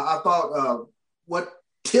 I thought what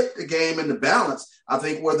tipped the game in the balance, I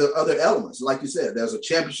think, were the other elements. Like you said, there's a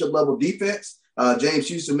championship-level defense. James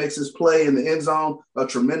Houston makes his play in the end zone, a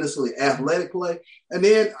tremendously athletic play. And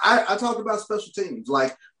then I talked about special teams.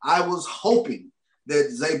 Like, I was hoping that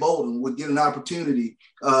Zay Bolden would get an opportunity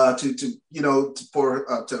to field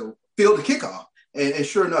the kickoff. And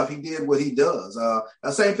sure enough, he did what he does.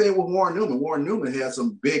 Same thing with Warren Newman. Warren Newman had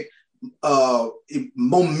some big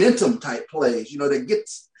momentum type plays, that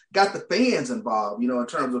got the fans involved, in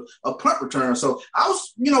terms of a punt return. So I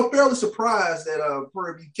was, fairly surprised that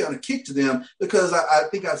Purview kind of kicked to them, because I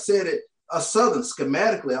think I said it, Southern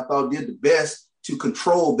schematically, I thought did the best to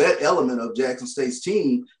control that element of Jackson State's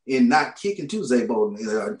team in not kicking to Zay Bolden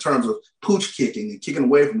in terms of pooch kicking and kicking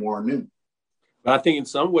away from Warren Newman. I think in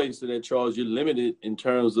some ways to that, Charles, you're limited in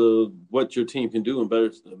terms of what your team can do and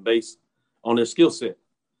based on their skill set.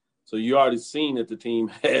 So you already seen that the team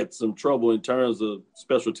had some trouble in terms of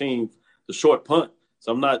special teams, the short punt.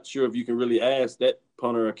 So I'm not sure if you can really ask that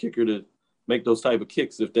punter or kicker to make those type of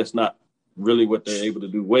kicks if that's not really what they're able to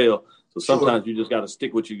do well. So sometimes you just got to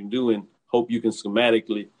stick what you can do and hope you can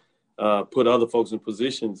schematically put other folks in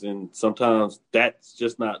positions. And sometimes that's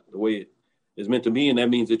just not the way it is meant to be. And that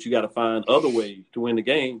means that you got to find other ways to win the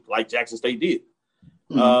game like Jackson State did.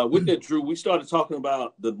 With that, Drew, we started talking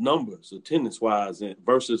about the numbers, attendance-wise,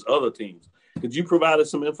 versus other teams. Could you provide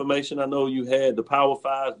us some information? I know you had the Power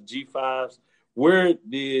Fives, the G5s. Where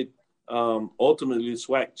did ultimately the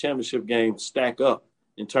SWAC championship game stack up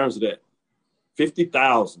in terms of that?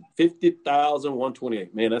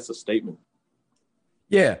 50,128. Man, that's a statement.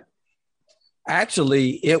 Yeah. Actually,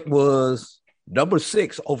 it was number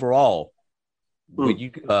 6 overall. When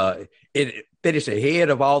you it finished ahead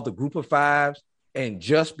of all the group of fives and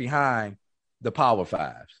just behind the Power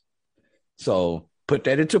Fives. So put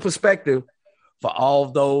that into perspective for all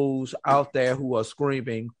those out there who are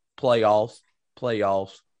screaming playoffs.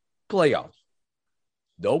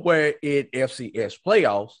 Nowhere in FCS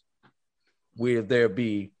playoffs will there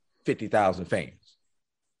be 50,000 fans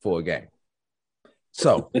for a game.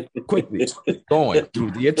 So quickly going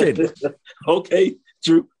through the attendance. Okay,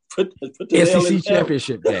 Drew. Put the SEC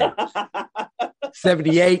championship game,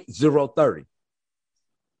 78-030.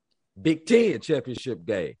 Big Ten championship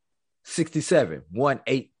game,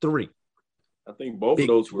 67-183. I think both of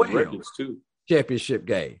those were records too. Championship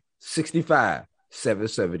game,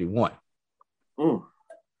 65-771.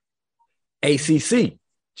 ACC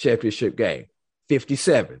championship game,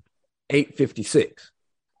 57-856.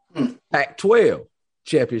 Pac-12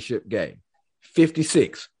 championship game,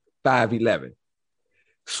 56-511.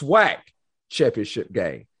 SWAC championship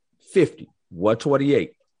game,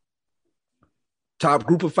 50-128. Top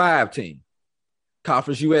group of 5 team,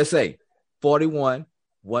 Conference USA,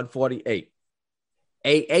 41-148.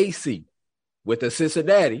 AAC with the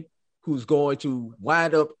Cincinnati, who's going to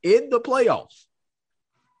wind up in the playoffs,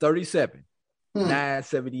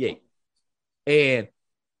 37-978. And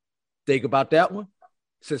think about that one.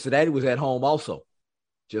 Cincinnati was at home also,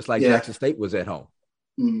 just like Jackson State was at home.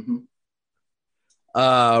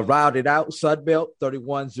 Rounded out, Sunbelt,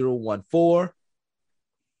 31-014.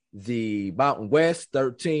 The Mountain West,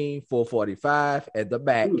 13-445. And the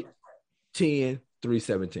MAC,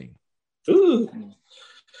 10-317.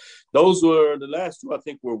 Those were the last two, I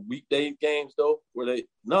think, were weekday games, though. Were they?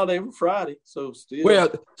 No, they were Friday. So still.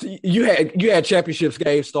 Well, you had championships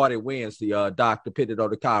games started Wednesday, Doc, depending on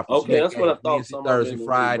the conference. Okay, that's what I thought. Wednesday, Thursday,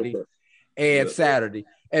 Friday, and Saturday.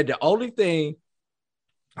 And the only thing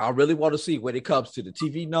I really want to see when it comes to the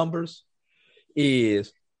TV numbers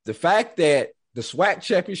is the fact that the SWAC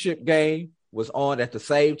championship game was on at the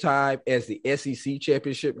same time as the SEC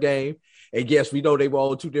championship game. And yes, we know they were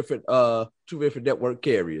on two different network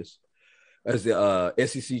carriers. As the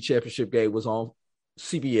SEC championship game was on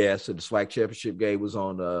CBS and the SWAC championship game was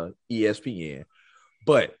on ESPN.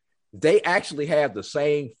 But they actually have the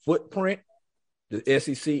same footprint, the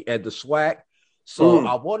SEC and the SWAC. So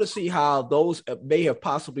I want to see how those may have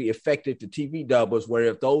possibly affected the TV numbers, where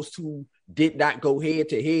if those two did not go head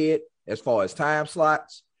to head as far as time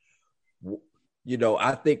slots,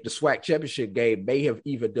 I think the SWAC championship game may have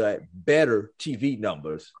even done better TV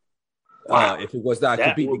numbers if it was not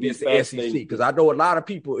competing against the SEC. Because I know a lot of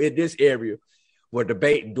people in this area were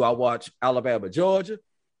debating, do I watch Alabama, Georgia,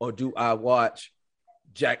 or do I watch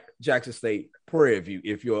Jackson State Prairie View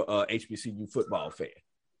if you're a HBCU football fan?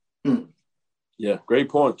 Yeah, great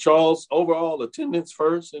point. Charles, overall attendance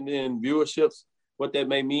first and then viewerships, what that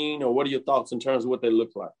may mean, or what are your thoughts in terms of what they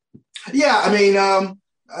look like? Yeah, I mean,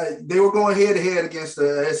 they were going head to head against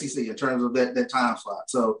the SEC in terms of that time slot.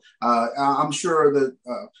 So I'm sure that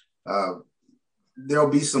there'll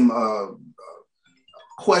be some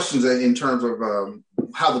questions in terms of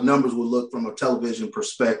how the numbers will look from a television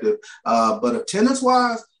perspective. But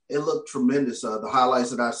attendance-wise, it looked tremendous. The highlights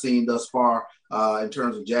that I've seen thus far in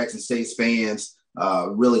terms of Jackson State's fans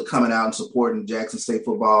really coming out and supporting Jackson State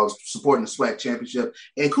football, supporting the SWAC championship.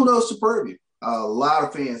 And kudos to Prairie View. A lot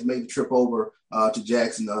of fans made the trip over to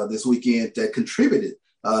Jackson this weekend that contributed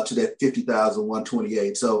to that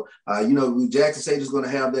 50,128. So, Jackson State is going to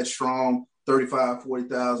have that strong 35,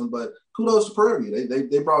 40,000, but kudos to Prairie View.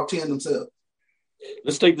 They brought 10 themselves.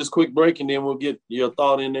 Let's take this quick break, and then we'll get your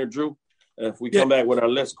thought in there, Drew, if we come back with our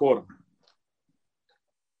last quarter.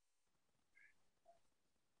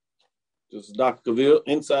 This is Dr. Cavill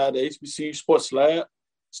inside the HBCU Sports Lab.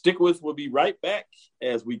 Stick with us. We'll be right back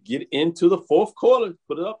as we get into the fourth quarter.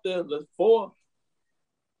 Put it up there. Let's 4.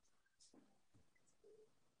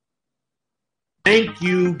 Thank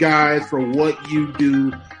you guys for what you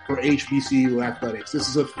do for HBCU athletics. This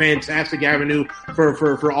is a fantastic avenue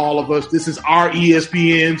for all of us. This is our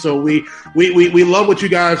ESPN, so we love what you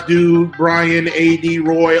guys do. Brian, AD,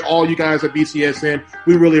 Roy, all you guys at BCSN.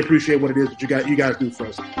 We really appreciate what it is that you guys do for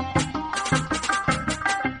us.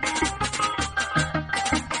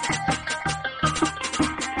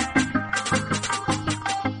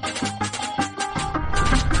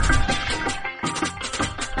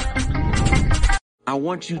 I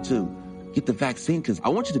want you to get the vaccine because I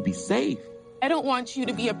want you to be safe. I don't want you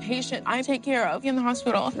to be a patient I take care of in the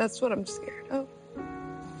hospital. That's what I'm scared of.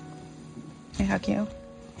 Can I hug you?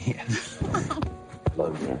 Yeah.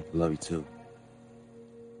 Love you. Love you too.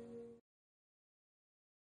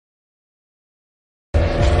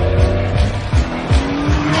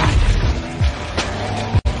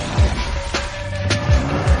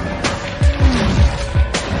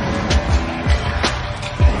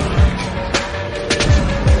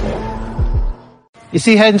 You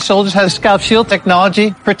see, Head & Shoulders has scalp shield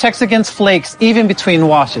technology, protects against flakes even between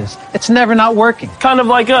washes. It's never not working. Kind of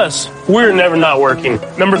like us. We're never not working.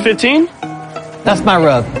 Number 15? That's my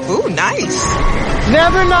rub. Ooh, nice.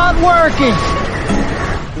 Never not working.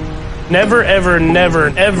 Never, ever, never,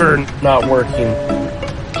 ever not working.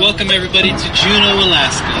 Welcome, everybody, to Juneau,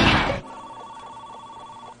 Alaska.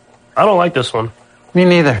 I don't like this one. Me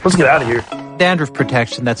neither. Let's get out of here. Dandruff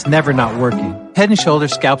protection that's never not working. Head &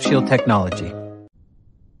 Shoulders scalp shield technology.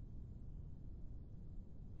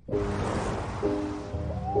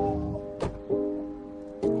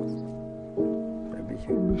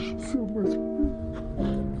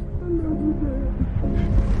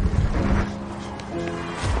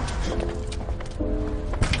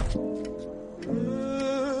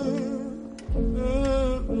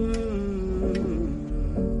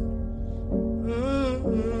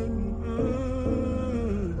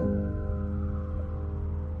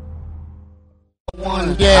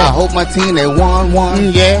 Yeah. I hope my team they won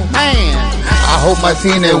one. Yeah, man. I hope my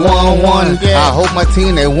team they won one. Yeah. I hope my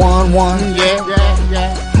team they won one.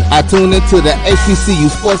 Yeah. I tune into the HBCU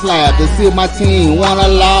Sports Lab to see if my team won a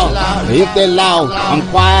loss. If they lost, I'm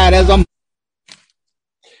quiet as a.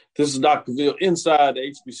 This is Dr. Cavill inside the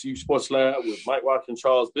HBCU Sports Lab with Mike Watkins,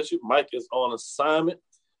 Charles Bishop. Mike is on assignment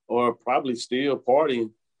or probably still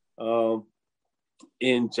partying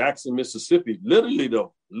in Jackson, Mississippi. Literally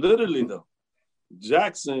though.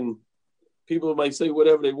 Jackson, people may say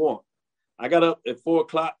whatever they want. I got up at 4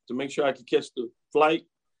 o'clock to make sure I could catch the flight.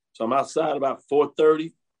 So I'm outside about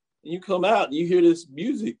 4:30. And you come out and you hear this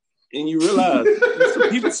music and you realize there's some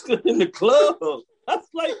people still in the club. That's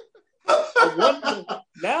like,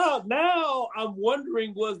 now I'm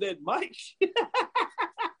wondering, was that Mike?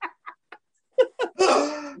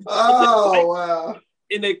 Oh, wow.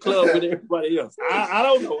 In that club with everybody else. I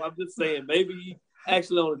don't know. I'm just saying, maybe he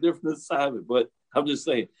actually on a different assignment, but I'm just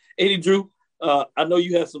saying. Eddie Drew, I know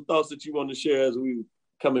you had some thoughts that you wanted to share as we were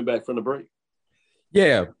coming back from the break.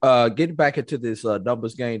 Yeah, getting back into this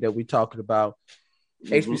numbers game that we're talking about.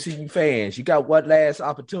 HBCU fans, you got one last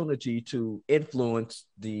opportunity to influence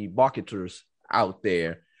the marketers out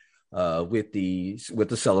there with the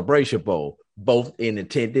Celebration Bowl, both in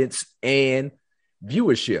attendance and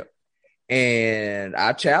viewership. And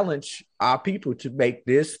I challenge our people to make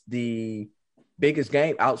this the biggest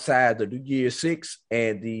game outside the New Year's Six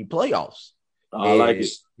and the playoffs. I like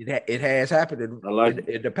it. It has happened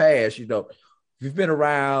in the past. You know, we've been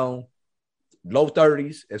around low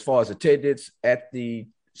 30s as far as attendance at the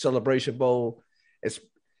Celebration Bowl. It's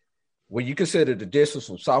when you consider the distance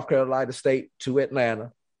from South Carolina State to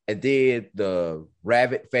Atlanta, and then the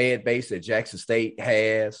rabid fan base that Jackson State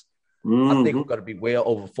has. I think we're going to be well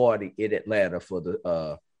over 40 in Atlanta for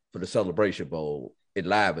the Celebration Bowl in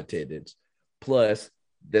live attendance. Plus,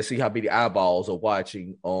 let's see how many eyeballs are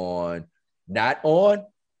watching not on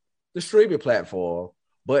the streaming platform,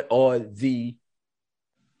 but on the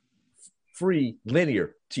free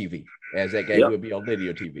linear TV, as that game will be on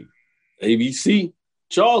linear TV. ABC.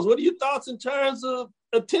 Charles, what are your thoughts in terms of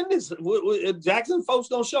attendance? Jackson folks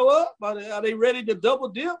don't show up? Are they ready to double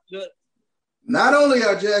dip? Not only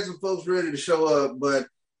are Jackson folks ready to show up, but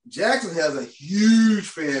Jackson has a huge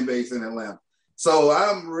fan base in Atlanta. So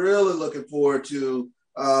I'm really looking forward to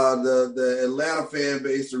the Atlanta fan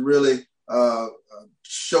base to really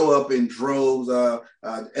show up in droves.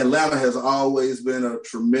 Atlanta has always been a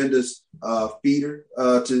tremendous feeder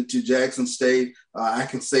to Jackson State. I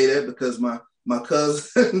can say that because my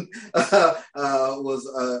cousin has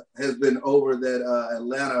been over that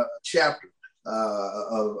Atlanta chapter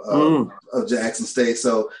of Jackson State.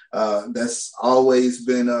 So that's always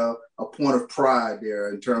been a point of pride there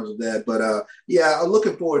in terms of that. But I'm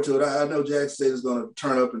looking forward to it. I know Jackson State is going to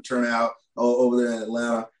turn up and turn out over there in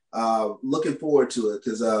Atlanta. Looking forward to it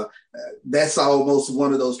because that's almost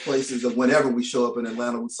one of those places that whenever we show up in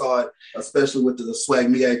Atlanta, we saw it, especially with the Swag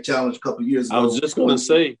MEAC Challenge a couple of years ago. I was just going to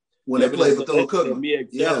say when they played Bethune-Cookman.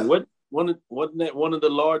 Yeah, wasn't that one of the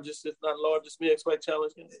largest, if not largest, MEAC Swag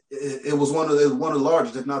Challenge games? It was one of the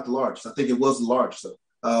largest, if not the largest. I think it was the largest.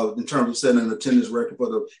 In terms of setting an attendance record for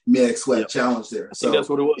the MEAC Swag Challenge there. I think that's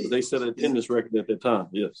what it was. They set an attendance record at that time,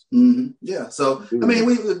 yes. Mm-hmm. Yeah, so, I mean,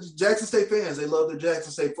 Jackson State fans, they love their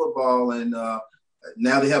Jackson State football, and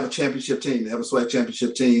now they have a championship team. They have a Swag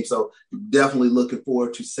championship team, so definitely looking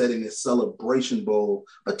forward to setting a Celebration Bowl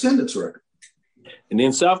attendance record. And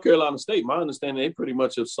then South Carolina State, my understanding, they pretty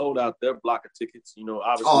much have sold out their block of tickets. You know,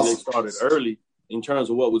 obviously They started early in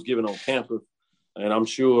terms of what was given on campus. And I'm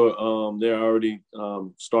sure they're already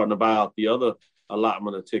starting to buy out the other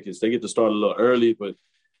allotment of tickets. They get to start a little early, but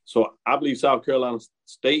so I believe South Carolina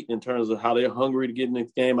State, in terms of how they're hungry to get in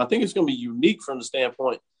this game, I think it's going to be unique from the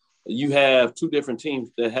standpoint that you have two different teams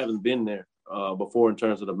that haven't been there before in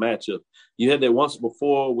terms of the matchup. You had that once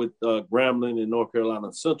before with Grambling and North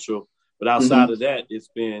Carolina Central, but outside of that, it's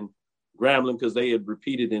been Grambling because they had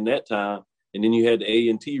repeated in that time, and then you had the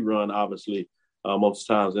A&T run, obviously. Most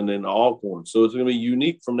times, and then the Alcorn. So it's going to be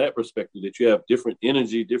unique from that perspective that you have different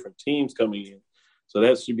energy, different teams coming in. So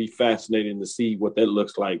that should be fascinating to see what that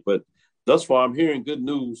looks like. But thus far, I'm hearing good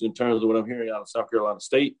news in terms of what I'm hearing out of South Carolina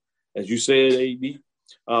State. As you said, AD,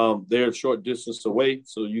 they're a short distance away.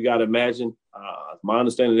 So you got to imagine, my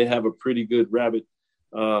understanding, they have a pretty good rabid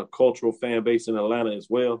cultural fan base in Atlanta as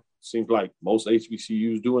well. Seems like most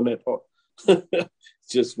HBCUs doing that part.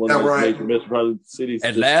 Just one of those major metropolitan cities.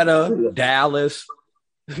 Atlanta, Dallas,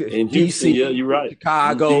 and DC. Yeah, you're right.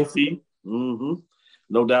 Chicago. DC. Mm-hmm.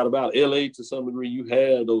 No doubt about it. LA, to some degree, you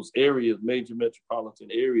have those areas, major metropolitan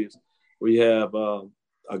areas, where you have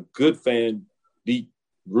a good fan beat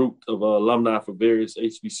group of alumni for various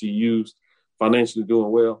HBCUs, financially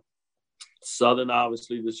doing well. Southern,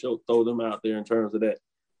 obviously, the show throw them out there in terms of that,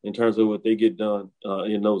 in terms of what they get done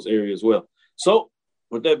in those areas as well. So,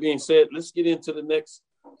 with that being said, let's get into the next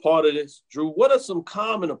part of this. Drew, what are some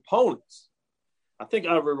common opponents? I think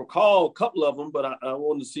I recall a couple of them, but I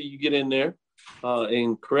wanted to see you get in there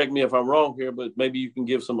and correct me if I'm wrong here, but maybe you can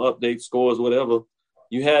give some updates, scores, whatever.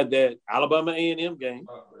 You had that Alabama A&M game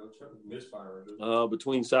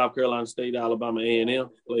between South Carolina State, Alabama A&M,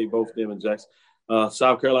 played both of them in Jackson.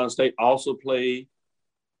 South Carolina State also played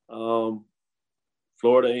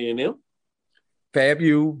Florida A&M.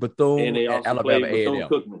 FAMU, Bethune, and they also Alabama played A&M.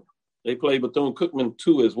 Bethune-Cookman. They played Bethune-Cookman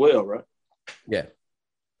too as well, right? Yeah.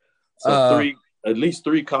 So at least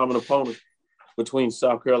three common opponents between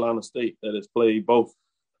South Carolina State that has played both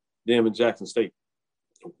them and Jackson State.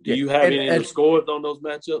 Do you have any of the scores on those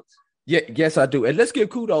matchups? Yeah, yes, I do. And let's give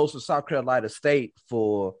kudos to South Carolina State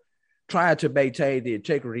for trying to maintain the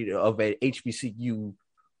integrity of a HBCU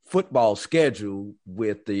football schedule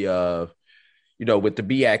with the with the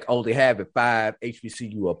MEAC only having 5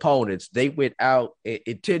 HBCU opponents. They went out and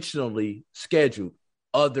intentionally scheduled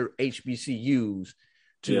other HBCUs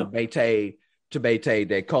to maintain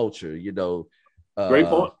that culture. Great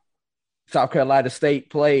point. South Carolina State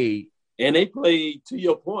played, and they played, to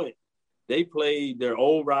your point, they played their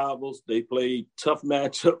old rivals. They played tough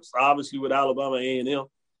matchups, obviously with Alabama A&M,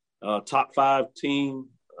 top 5 team,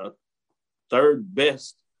 third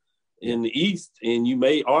best in the East, and you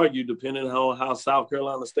may argue, depending on how South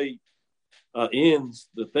Carolina State ends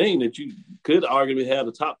the thing, that you could arguably have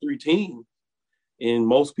the top 3 team in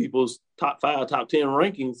most people's top 5, top 10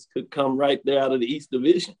 rankings could come right there out of the East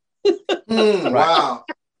Division. Wow.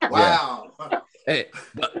 Hey,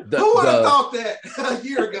 who would have thought that a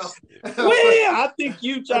year ago? Well, I think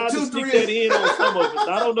you tried to stick that in on some of us.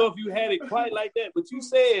 I don't know if you had it quite like that, but you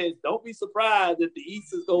said don't be surprised that the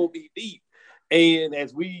East is going to be deep. And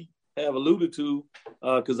as we have alluded to,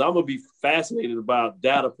 because I'm going to be fascinated about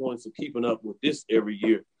data points of keeping up with this every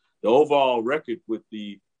year. The overall record with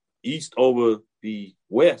the East over the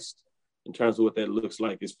West in terms of what that looks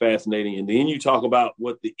like is fascinating. And then you talk about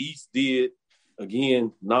what the East did,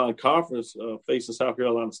 again, non-conference facing South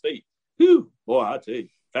Carolina State. Whew, boy, I tell you,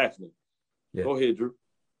 Fascinating. Yeah. Go ahead, Drew.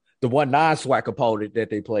 The one non-SWAC opponent that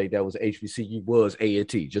they played that was HBCU was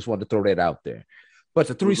A&T. Just wanted to throw that out there. But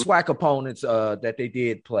the three SWAC opponents that they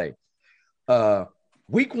did play.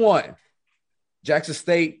 Week 1, Jackson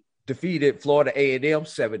State defeated Florida A&M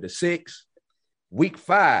 7-6. Week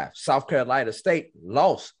 5, South Carolina State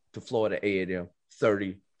lost to Florida A&M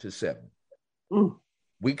 30-7.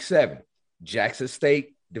 Week 7, Jackson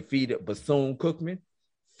State defeated Bethune-Cookman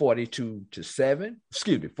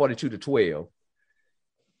 42-12.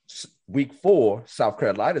 Week 4, South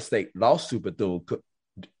Carolina State lost to Bethune-Cookman.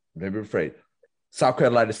 Let me rephrase. South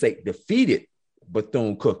Carolina State defeated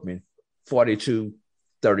Bethune-Cookman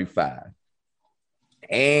 42-35.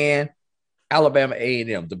 And Alabama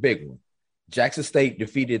A&M, the big one. Jackson State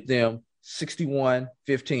defeated them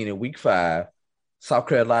 61-15 in week 5. South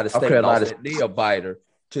Carolina State lost at nail-biter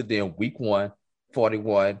to them week 1,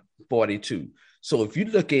 41-42. So if you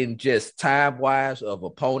look in just time-wise of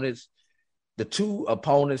opponents, the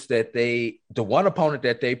one opponent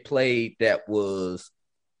that they played that was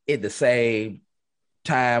in the same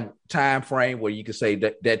time frame where you could say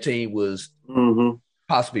that team was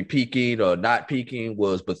possibly peaking or not peaking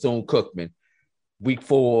was Bethune-Cookman, week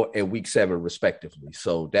 4 and week 7 respectively.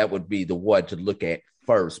 So that would be the one to look at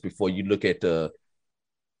first before you look at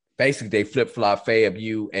basically they flip-flop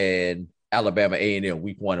FAMU and Alabama A&M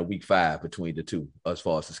week 1 and week 5 between the two as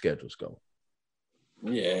far as the schedules go.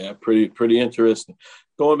 Yeah, pretty interesting.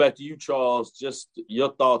 Going back to you, Charles, just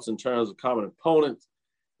your thoughts in terms of common opponents.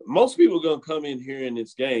 Most people are going to come in here in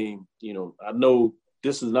this game. You know, I know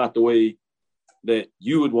this is not the way that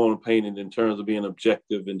you would want to paint it in terms of being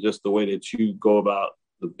objective and just the way that you go about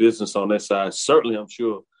the business on that side. Certainly, I'm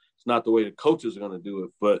sure it's not the way the coaches are going to do it.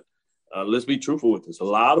 But let's be truthful with this. A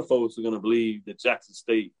lot of folks are going to believe that Jackson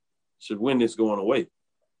State should win this going away.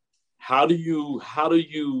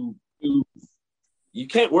 You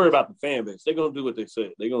can't worry about the fan base. They're going to do what they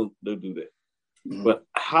say. They'll do that. Mm-hmm. But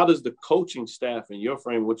how does the coaching staff in your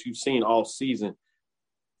frame, what you've seen all season,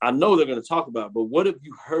 I know they're going to talk about, but what have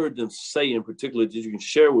you heard them say in particular that you can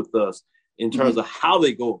share with us in terms of how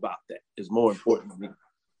they go about that is more important to me?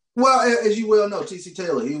 Well, as you well know, T.C.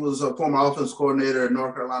 Taylor, he was a former offense coordinator at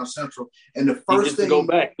North Carolina Central. And the first thing – to go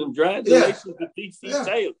back. Congratulations to T.C.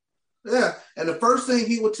 Taylor. Yeah, and the first thing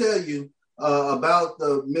he will tell you about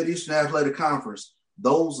the Mid-Eastern Athletic Conference,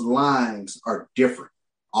 those lines are different.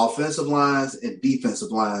 Offensive lines and defensive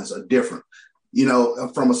lines are different. You know,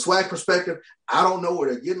 from a SWAC perspective, I don't know where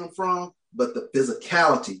they're getting them from, but the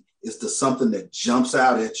physicality is something that jumps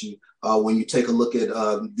out at you when you take a look at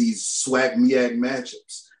these SWAC MEAC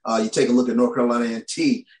matchups. You take a look at North Carolina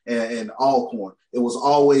A&T and Alcorn. It was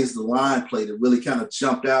always the line play that really kind of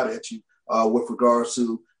jumped out at you with regards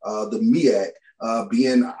to the MEAC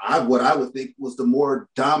being what I would think was the more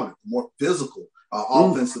dominant, more physical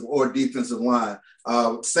offensive or defensive line.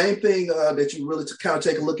 Same thing that you really kind of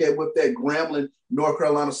take a look at with that Grambling North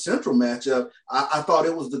Carolina Central matchup. I thought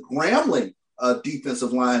it was the Grambling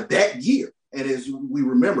defensive line that year. And as we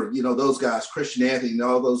remember, you know, those guys, Christian Anthony and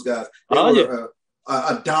all those guys, they were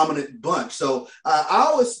a dominant bunch. So I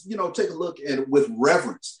always, you know, take a look at with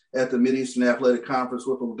reverence at the Mid-Eastern Athletic Conference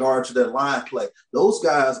with regard to that line play. Those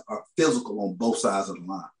guys are physical on both sides of the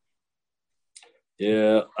line.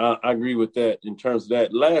 Yeah, I agree with that in terms of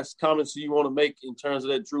that. Last comments you want to make in terms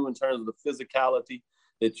of that, Drew, in terms of the physicality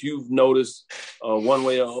that you've noticed one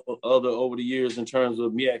way or other over the years in terms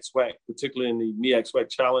of MEAC SWAC, particularly in the MEAC SWAC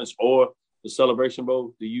Challenge or the Celebration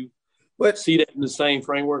Bowl? Do you see that in the same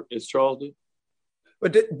framework as Charles did?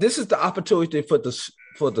 But this is the opportunity for the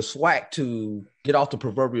SWAC to get off the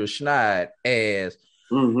proverbial schneid as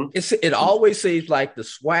it always seems like the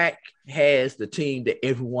SWAC has the team that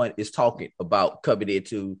everyone is talking about coming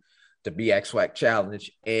into the MEAC SWAC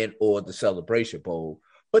Challenge and or the Celebration Bowl.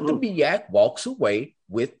 But the MEAC walks away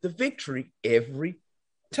with the victory every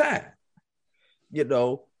time. You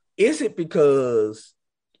know, is it because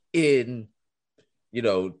traditionally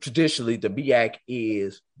the MEAC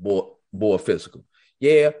is more physical?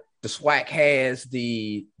 Yeah, the SWAC has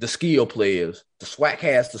the skill players. The SWAC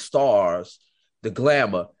has the stars, the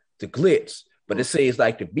glamour, the glitz. But it seems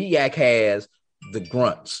like the MEAC has the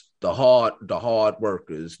grunts, the hard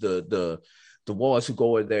workers, the ones who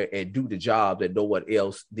go in there and do the job that no one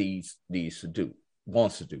else wants to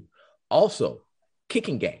do. Also,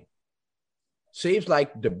 kicking game. Seems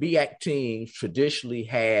like the MEAC teams traditionally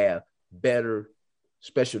have better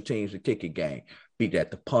special teams in kicking game. Be that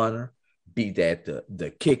the punter, be that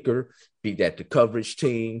the kicker, be that the coverage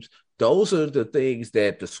teams. Those are the things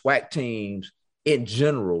that the SWAC teams in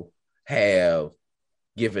general have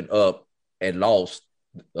given up and lost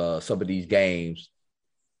some of these games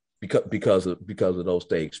because of those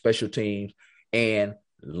things, special teams and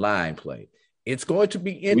line play. It's going to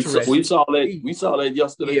be interesting. We saw that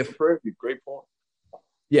yesterday. Great point.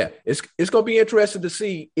 Yeah, it's going to be interesting to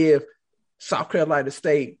see if South Carolina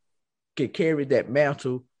State can carry that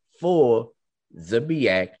mantle for the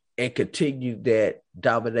MEAC and continue that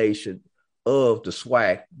domination of the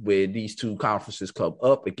SWAC when these two conferences come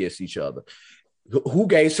up against each other. Who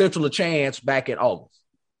gave Central a chance back in August?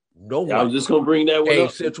 No one. I was just going to bring that one up.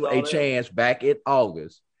 Gave Central a chance back in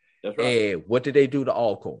August. That's right. And what did they do to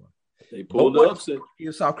Alcorn? They pulled the upset.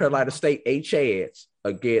 Give South Carolina State a chance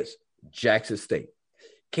against Jackson State.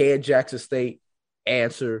 Can Jackson State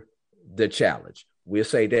answer the challenge? We'll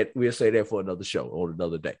say that for another show on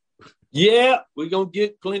another day. Yeah, we're going to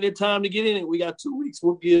get plenty of time to get in it. We got 2 weeks.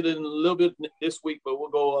 We'll get in a little bit this week, but we'll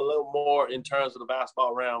go a little more in terms of the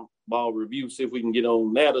basketball round ball review, see if we can get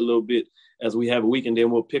on that a little bit as we have a week, and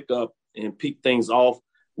then we'll pick up and peak things off.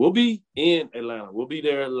 We'll be in Atlanta. We'll be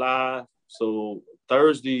there live. So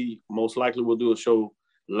Thursday, most likely we'll do a show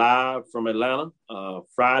live from Atlanta.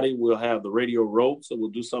 Friday, we'll have the Radio Row, so we'll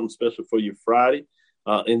do something special for you Friday.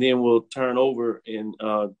 And then we'll turn over and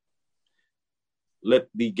let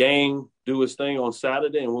the game do its thing on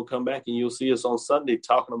Saturday, and we'll come back and you'll see us on Sunday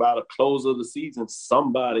talking about a close of the season.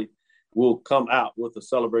 Somebody will come out with a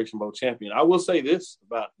Celebration Bowl champion. I will say this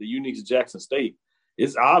about the Uniques of Jackson State.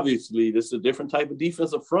 It's obviously this is a different type of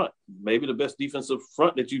defensive front, maybe the best defensive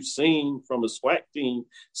front that you've seen from a SWAC team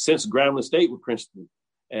since Grambling State with Princeton,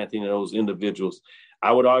 Anthony, and those individuals.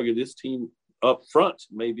 I would argue this team up front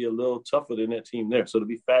may be a little tougher than that team there. So it'll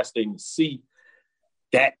be fascinating to see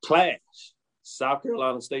that clash. South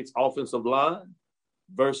Carolina State's offensive line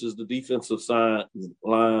versus the defensive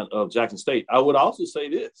line of Jackson State. I would also say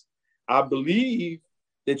this. I believe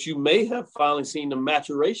that you may have finally seen the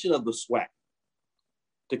maturation of the SWAC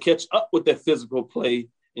to catch up with that physical play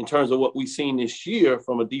in terms of what we've seen this year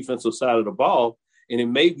from a defensive side of the ball. And it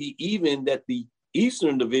may be even that the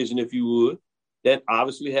Eastern Division, if you would, that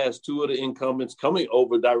obviously has two of the incumbents coming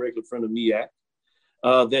over directly from the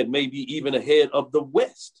MEAC, that may be even ahead of the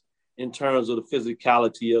West in terms of the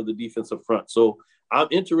physicality of the defensive front. So I'm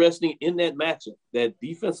interested in that matchup, that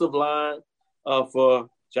defensive line for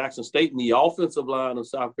Jackson State and the offensive line of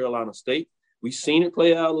South Carolina State. We've seen it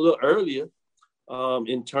play out a little earlier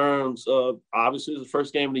in terms of, obviously, it's the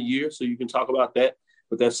first game of the year, so you can talk about that,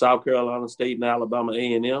 but that's South Carolina State and Alabama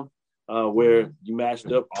A&M, where you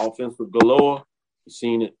matched up offense with galore. You've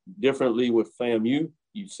seen it differently with FAMU.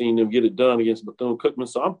 You've seen them get it done against Bethune-Cookman.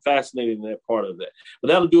 So I'm fascinated in that part of that. But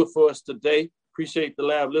that'll do it for us today. Appreciate the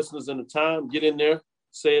lab listeners and the time. Get in there.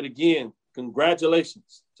 Say it again.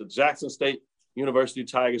 Congratulations to Jackson State University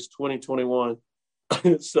Tigers 2021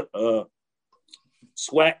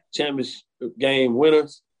 SWAC championship game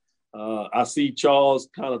winners. I see Charles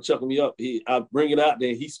kind of chucking me up. I bring it out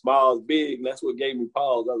there. He smiles big, and that's what gave me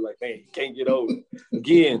pause. I was like, man, he can't get over it.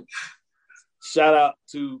 Again, shout out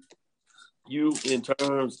to you in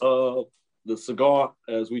terms of the cigar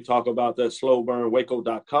as we talk about that slow burn,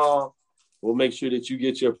 waco.com. We'll make sure that you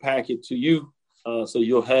get your packet to you so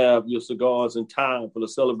you'll have your cigars in time for the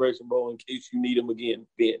Celebration Bowl in case you need them again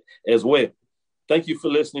as well. Thank you for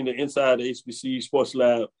listening to Inside the HBCU Sports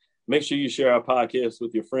Lab. Make sure you share our podcast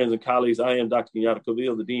with your friends and colleagues. I am Dr. Kenyatta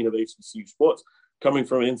Cavill, the Dean of HBCU Sports, coming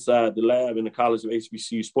from inside the lab in the College of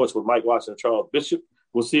HBCU Sports with Mike Watson and Charles Bishop.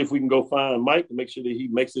 We'll see if we can go find Mike and make sure that he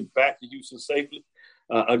makes it back to Houston safely.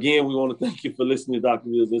 Again, we want to thank you for listening to Dr.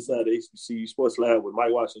 Ville's Inside the HBCU Sports Lab with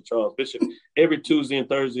Mike Watson and Charles Bishop every Tuesday and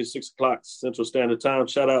Thursday at 6 o'clock Central Standard Time.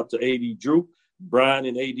 Shout out to AD Drew, Brian,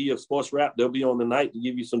 and AD of Sports Rap. They'll be on tonight to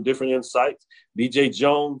give you some different insights. BJ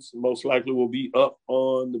Jones most likely will be up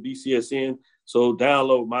on the BCSN. So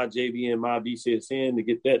download my JVN, my BCSN to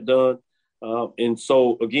get that done. And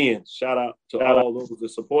so, again, shout out to all those that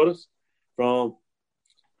support us.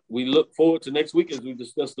 We look forward to next week as we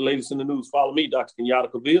discuss the latest in the news. Follow me, Dr.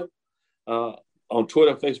 Kenyatta Cavill, on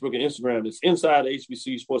Twitter, Facebook, and Instagram. It's Inside the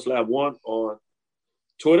HBCU Sports Lab 1 on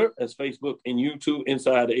Twitter, as Facebook, and YouTube,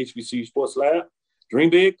 Inside the HBCU Sports Lab. Dream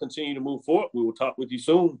big, continue to move forward. We will talk with you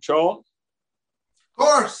soon. Charles? Of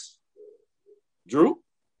course. Drew?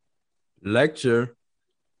 Lecture.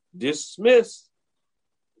 Dismiss.